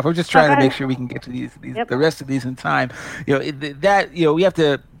cut you off. I'm just trying to make sure we can get to these the rest of these in time. We have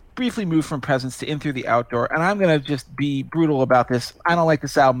to briefly move from Presence to In Through the Outdoor, and I'm going to just be brutal about this. I don't like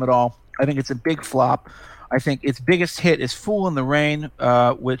this album at all. I think it's a big flop. I think its biggest hit is "Fool in the Rain,"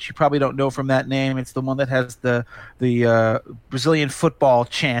 which you probably don't know from that name. It's the one that has the Brazilian football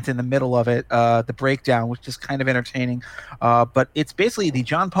chant in the middle of it, the breakdown, which is kind of entertaining. But it's basically the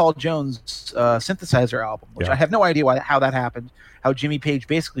John Paul Jones synthesizer album, which I have no idea how that happened, how Jimmy Page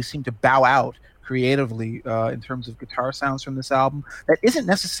basically seemed to bow out creatively in terms of guitar sounds from this album. That isn't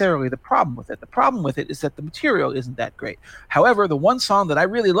necessarily the problem with it. The problem with it is that the material isn't that great. However, the one song that I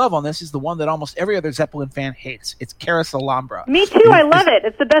really love on this is the one that almost every other Zeppelin fan hates. It's Carousel Alhambra. Me too. I love it.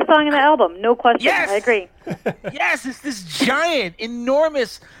 It's the best song in the album. No question. Yes! I agree. Yes, it's this giant,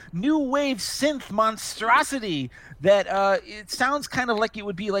 enormous, new wave synth monstrosity that it sounds kind of like it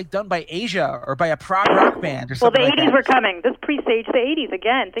would be like done by Asia or by a prog rock band or something. Well, the like 80s were coming. This presaged the 80s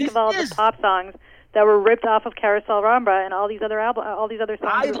again. Think of all the pop songs that were ripped off of Carousel Alhambra and all these other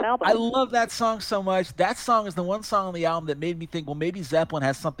songs in this album. I love that song so much. That song is the one song on the album that made me think, well, maybe Zeppelin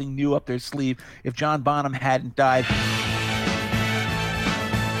has something new up their sleeve if John Bonham hadn't died.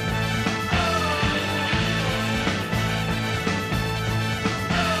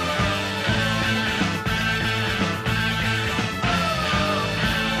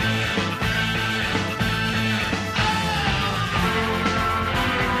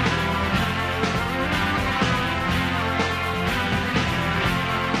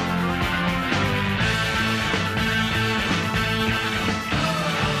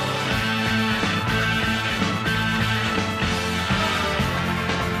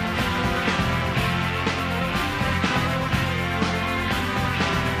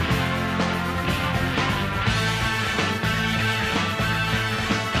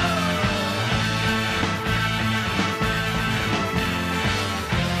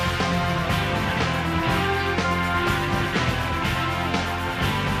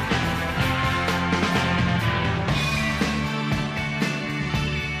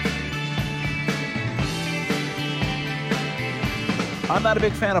 I'm not a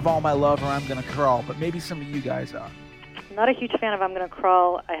big fan of All My Love or I'm Gonna Crawl, but maybe some of you guys are. Not a huge fan of I'm Gonna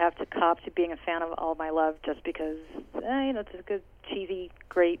Crawl. I have to cop to being a fan of All My Love just because, it's a good, cheesy,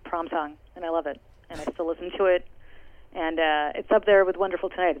 great prom song, and I love it. And I still listen to it. And it's up there with Wonderful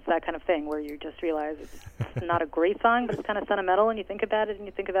Tonight. It's that kind of thing where you just realize it's not a great song, but it's kind of sentimental, and you think about it, and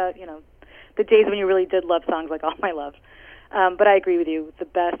you think about, the days when you really did love songs like All My Love. But I agree with you. The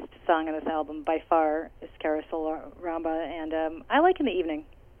best song on this album by far is Carousel Alhambra, and I like In the Evening.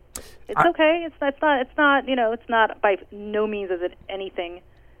 It's okay. It's not by no means is it anything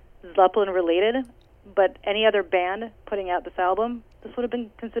Zeppelin related, but any other band putting out this album, this would have been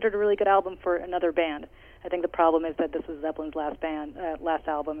considered a really good album for another band. I think the problem is that this was Zeppelin's last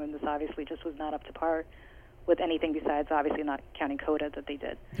album, and this obviously just was not up to par with anything besides, obviously not counting Coda, that they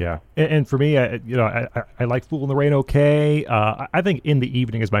did. Yeah, and for me, I like Fool in the Rain okay. I think In the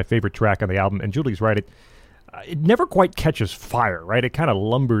Evening is my favorite track on the album, and Julie's right, it never quite catches fire, right? It kind of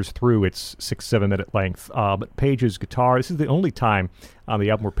lumbers through its 6-7 minute length. But Page's guitar, this is the only time on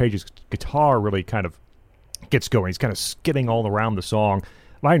the album where Page's guitar really kind of gets going. He's kind of skidding all around the song.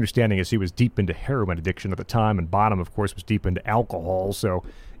 My understanding is he was deep into heroin addiction at the time, and Bonham, of course, was deep into alcohol, so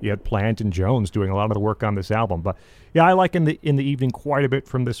you had Plant and Jones doing a lot of the work on this album. But yeah, I like In the Evening quite a bit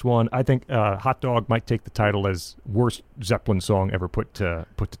from this one. I think Hot Dog might take the title as worst Zeppelin song ever put to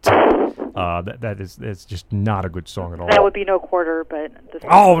tape. It's just not a good song at all. That would be No Quarter, but this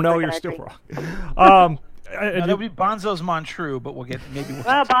no, you're still wrong. That would be Bonzo's Montreux, but we'll get maybe.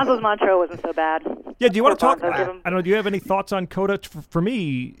 Well, Bonzo's Montreux wasn't so bad. Yeah, do you want to talk? I don't know. Do you have any thoughts on Coda? For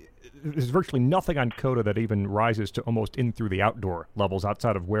me, there's virtually nothing on Coda that even rises to almost in through the outdoor levels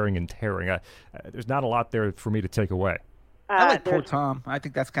outside of Wearing and Tearing. There's not a lot there for me to take away. I like Poor Tom. I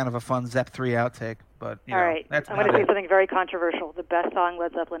think that's kind of a fun Zepp 3 outtake. But all right, I'm going to say something very controversial. The best song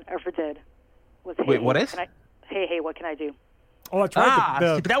Led Zeppelin ever did was Hey. Wait, what is? Hey, What Can I Do? Oh, that's right.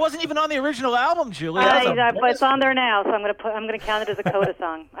 But that wasn't even on the original album, Julie. But it's on there now, so I'm going to count it as a Coda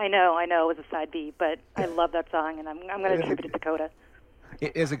song. I know, it was a side B, but I love that song, and I'm going to attribute it to Coda.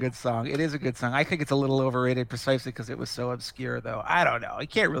 It is a good song. It is a good song. I think it's a little overrated precisely because it was so obscure, though. I don't know. I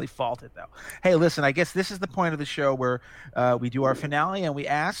can't really fault it, though. Hey, listen, I guess this is the point of the show where we do our finale and we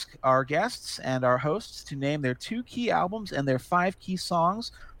ask our guests and our hosts to name their 2 key albums and their 5 key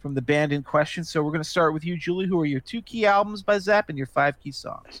songs from the band in question. So we're going to start with you, Julie. Who are your 2 key albums by Zepp and your 5 key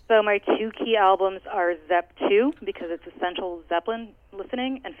songs? So my 2 key albums are Zepp 2 because it's essential Zeppelin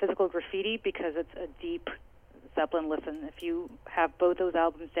listening, and Physical Graffiti because it's a deep Zeppelin listen. If you have both those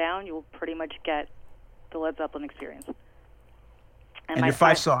albums down, you'll pretty much get the Led Zeppelin experience. And your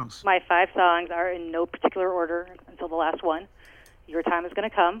 5 songs? My 5 songs are in no particular order until the last one. Your Time Is Gonna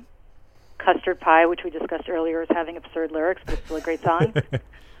Come. Custard Pie, which we discussed earlier, is having absurd lyrics, but it's still a great song.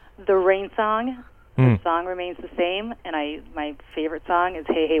 The Rain Song. The song remains the same, and my favorite song is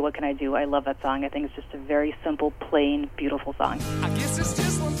Hey, Hey, What Can I Do? I love that song. I think it's just a very simple, plain, beautiful song. I guess it's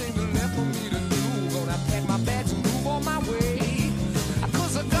just one thing left for me to do. Gonna pack my bags and move on my way.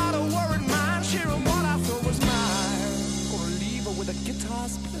 'Cause I got a worried mind, sharing what I thought was mine. Gonna leave her with a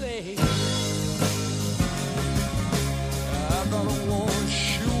guitar's play. I got a woman,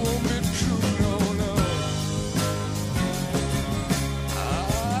 she won't be true, no, no.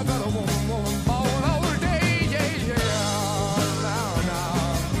 I got a woman born all day, yeah, yeah. Now.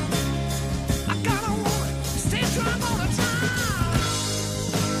 I got a woman, stay strong all the time.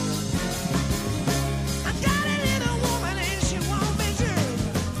 I got a little woman and she won't be true.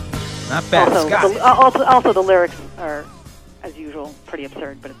 Not bad, Scott. Also, the lyrics are, as usual, pretty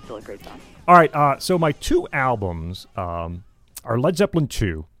absurd, but it's still a great song. All right, so my two albums are Led Zeppelin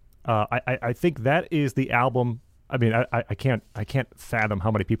 2. I think that is the album. I mean, I can't fathom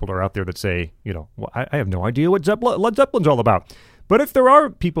how many people are out there that say, well, I have no idea what Led Zeppelin's all about. But if there are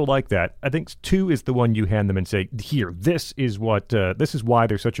people like that, I think 2 is the one you hand them and say, here, this is why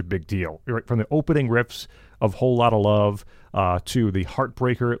they're such a big deal. Right? From the opening riffs of Whole Lotta Love to the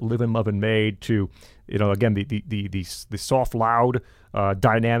heartbreaker Livin' Lovin' Maid to, again, the soft, loud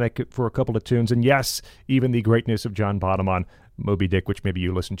dynamic for a couple of tunes. And yes, even the greatness of John Bonham on Moby Dick, which maybe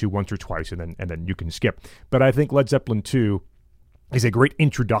you listen to once or twice and then you can skip. But I think Led Zeppelin 2 is a great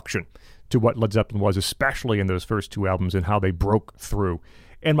introduction to what Led Zeppelin was, especially in those first 2 albums and how they broke through.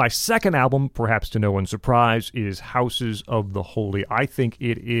 And my second album, perhaps to no one's surprise, is Houses of the Holy. I think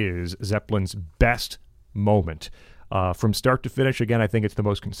it is Zeppelin's best moment. From start to finish, again, I think it's the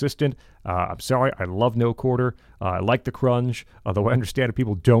most consistent. I'm sorry, I love No Quarter. I like the grunge, although I understand that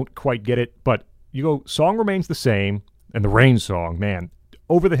people don't quite get it. But you go, song remains the same, and the Rain song, man,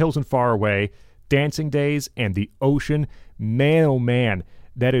 Over the Hills and Far Away, Dancing Days, and The Ocean, man, oh man,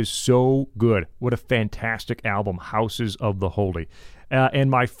 that is so good. What a fantastic album, Houses of the Holy.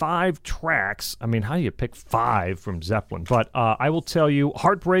 And my 5 tracks, I mean, how do you pick 5 from Zeppelin? But I will tell you,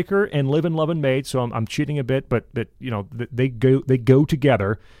 Heartbreaker and Livin' Lovin' Maid, so I'm cheating a bit, but they go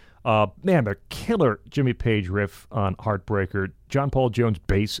together. Man, the killer Jimmy Page riff on Heartbreaker. John Paul Jones'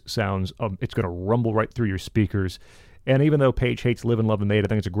 bass sounds, it's going to rumble right through your speakers. And even though Page hates Livin' Lovin' Maid, I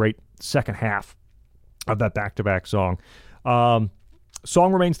think it's a great second half of that back-to-back song.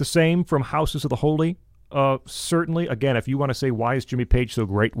 Song remains the same from Houses of the Holy. Certainly, again, if you want to say, why is Jimmy Page so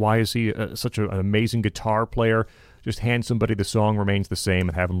great? Why is he such an amazing guitar player? Just hand somebody the song remains the same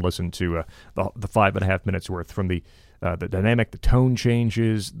and have them listen to the 5.5 minutes worth from the dynamic, the tone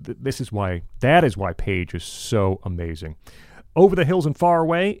changes. That is why Page is so amazing. Over the Hills and Far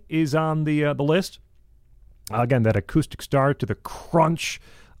Away is on the list. Again, that acoustic start to the crunch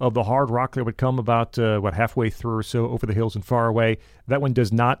of the hard rock that would come about halfway through or so, Over the Hills and Far Away. That one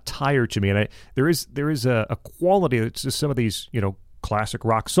does not tire to me, and there is a quality that's just some of these classic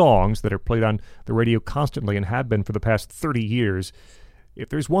rock songs that are played on the radio constantly and have been for the past 30 years. If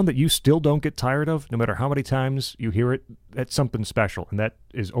there's one that you still don't get tired of, no matter how many times you hear it, that's something special, and that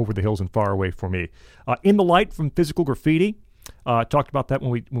is Over the Hills and Far Away for me. In the Light from Physical Graffiti. Talked about that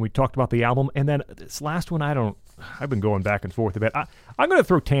when we talked about the album, and then this last one I've been going back and forth a bit. I'm going to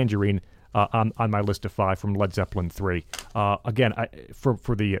throw Tangerine on my list of 5 from Led Zeppelin 3. Again,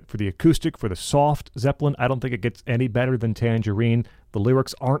 for the acoustic, for the soft Zeppelin, I don't think it gets any better than Tangerine. The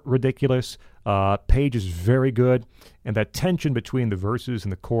lyrics aren't ridiculous. Page is very good, and that tension between the verses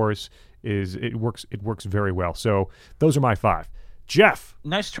and the chorus works very well. So those are my 5. Jeff.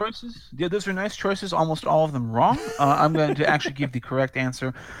 Nice choices. Yeah, those are nice choices. Almost all of them wrong. I'm going to actually give the correct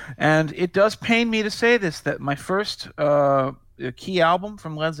answer. And it does pain me to say this, that my first key album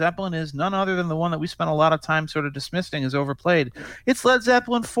from Led Zeppelin is none other than the one that we spent a lot of time sort of dismissing as overplayed. It's Led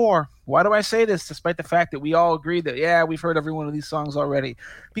Zeppelin 4. Why do I say this, despite the fact that we all agree that, yeah, we've heard every one of these songs already?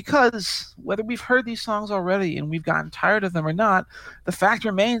 Because whether we've heard these songs already and we've gotten tired of them or not, the fact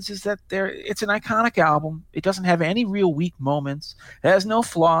remains is that it's an iconic album. It doesn't have any real weak moments. It has no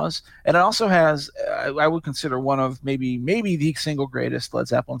flaws. And it also has, I would consider one of maybe the single greatest Led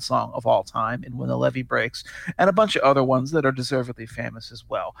Zeppelin song of all time, in When the Levee Breaks, and a bunch of other ones that are deservedly famous as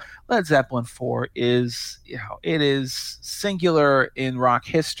well. Led Zeppelin 4 is, it is singular in rock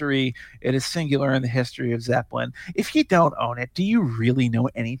history. It is singular in the history of Zeppelin. If you don't own it, do you really know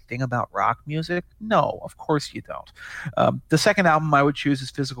anything about rock music? No, of course you don't. The second album I would choose is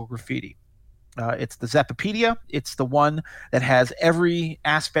Physical Graffiti. It's the Zeppepedia. It's the one that has every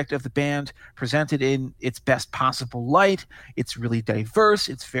aspect of the band presented in its best possible light. It's really diverse.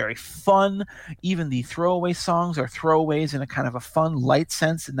 It's very fun. Even the throwaway songs are throwaways in a kind of a fun, light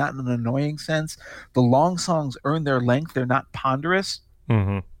sense and not in an annoying sense. The long songs earn their length. They're not ponderous.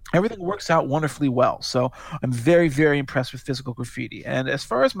 Mm-hmm. Everything works out wonderfully well. So I'm very, very impressed with Physical Graffiti. And as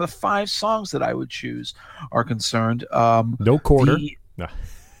far as the 5 songs that I would choose are concerned, no quarter. No.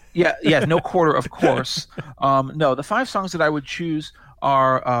 Yeah, no quarter, of course. No, the 5 songs that I would choose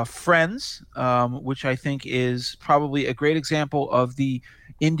are Friends, which I think is probably a great example of the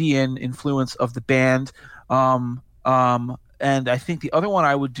Indian influence of the band. And I think the other one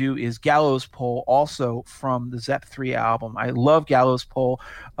I would do is Gallows Pole, also from the Zepp 3 album. I love Gallows Pole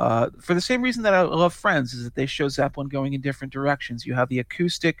for the same reason that I love Friends, is that they show Zeppelin going in different directions. You have the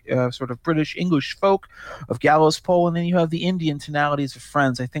acoustic, sort of British English folk of Gallows Pole, and then you have the Indian tonalities of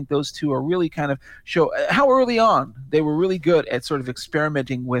Friends. I think those two are really kind of show how early on they were really good at sort of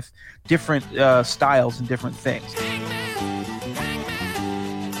experimenting with different styles and different things.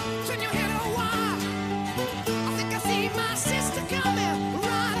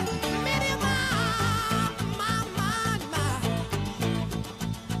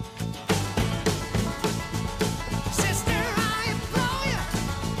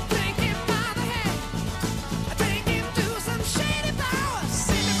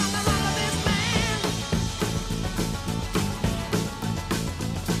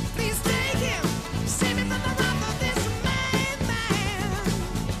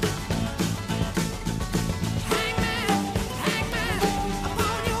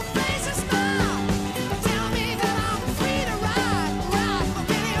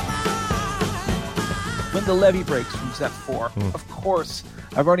 The Levee Breaks from Zepp 4. Of course,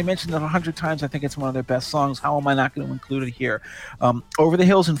 I've already mentioned it 100 times. I think it's one of their best songs. How am I not going to include it here? Over the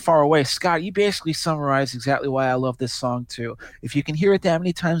Hills and Far Away. Scott, you basically summarized exactly why I love this song too. If you can hear it that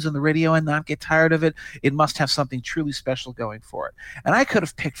many times on the radio and not get tired of it, it must have something truly special going for it. And I could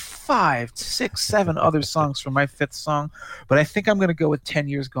have picked 5, 6, 7 other songs for my 5th song, but I think I'm going to go with 10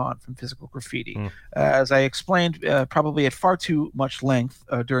 Years Gone from Physical Graffiti. As I explained, probably at far too much length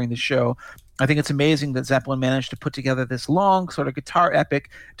during the show, I think it's amazing that Zeppelin managed to put together this long sort of guitar epic,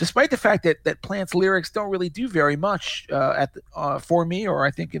 despite the fact that Plant's lyrics don't really do very much for me, or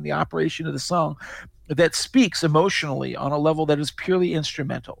I think in the operation of the song, that speaks emotionally on a level that is purely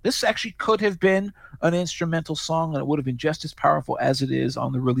instrumental. This actually could have been an instrumental song, and it would have been just as powerful as it is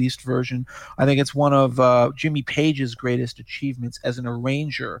on the released version. I think it's one of Jimmy Page's greatest achievements as an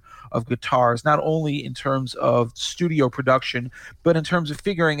arranger of guitars, not only in terms of studio production, but in terms of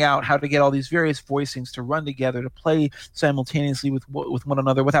figuring out how to get all these various voicings to run together, to play simultaneously with one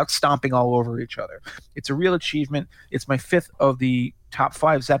another without stomping all over each other. It's a real achievement. It's my 5th of the top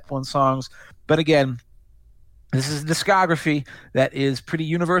 5 Zeppelin songs. But again, this is a discography that is pretty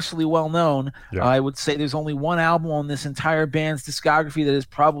universally well known. Yeah. I would say there's only one album on this entire band's discography that is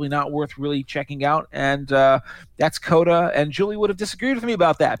probably not worth really checking out, and that's Coda. And Julie would have disagreed with me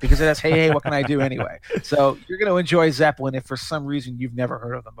about that, because it has Hey, What Can I Do Anyway? So you're going to enjoy Zeppelin if for some reason you've never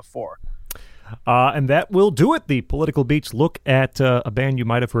heard of them before. And that will do it. The Political Beats look at a band you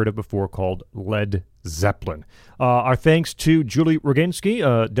might have heard of before called Led Zeppelin. Our thanks to Julie Roginsky,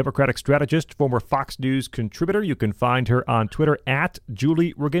 a Democratic strategist, former Fox News contributor. You can find her on Twitter at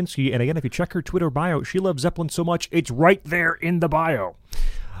Julie Roginsky. And again, if you check her Twitter bio, she loves Zeppelin so much, it's right there in the bio.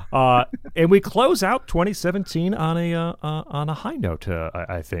 And we close out 2017 on a high note,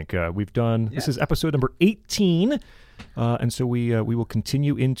 I think. We've done, This is episode number 18. And so we will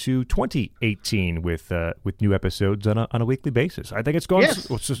continue into 2018 with new episodes on a weekly basis. I think it's gone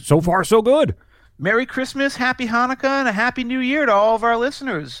so far so good. Merry Christmas, Happy Hanukkah, and a Happy New Year to all of our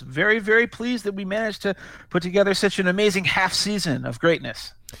listeners. Very, very pleased that we managed to put together such an amazing half season of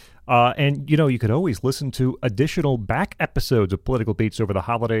greatness. And, you could always listen to additional back episodes of Political Beats over the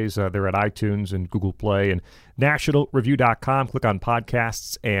holidays. They're at iTunes and Google Play and nationalreview.com. Click on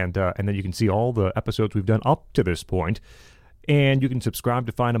podcasts, and then you can see all the episodes we've done up to this point. And you can subscribe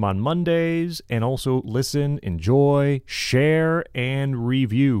to find them on Mondays, and also listen, enjoy, share, and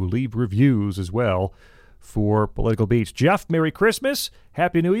review. Leave reviews as well for Political Beats. Jeff, Merry Christmas.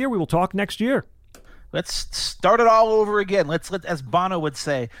 Happy New Year. We will talk next year. Let's start it all over again. Let's, as Bono would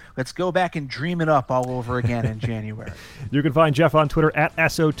say, let's go back and dream it up all over again in January. You can find Jeff on Twitter at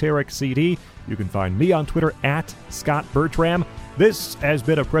EsotericCD. You can find me on Twitter at Scott Bertram. This has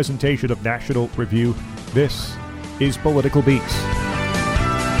been a presentation of National Review. This is Political Beats.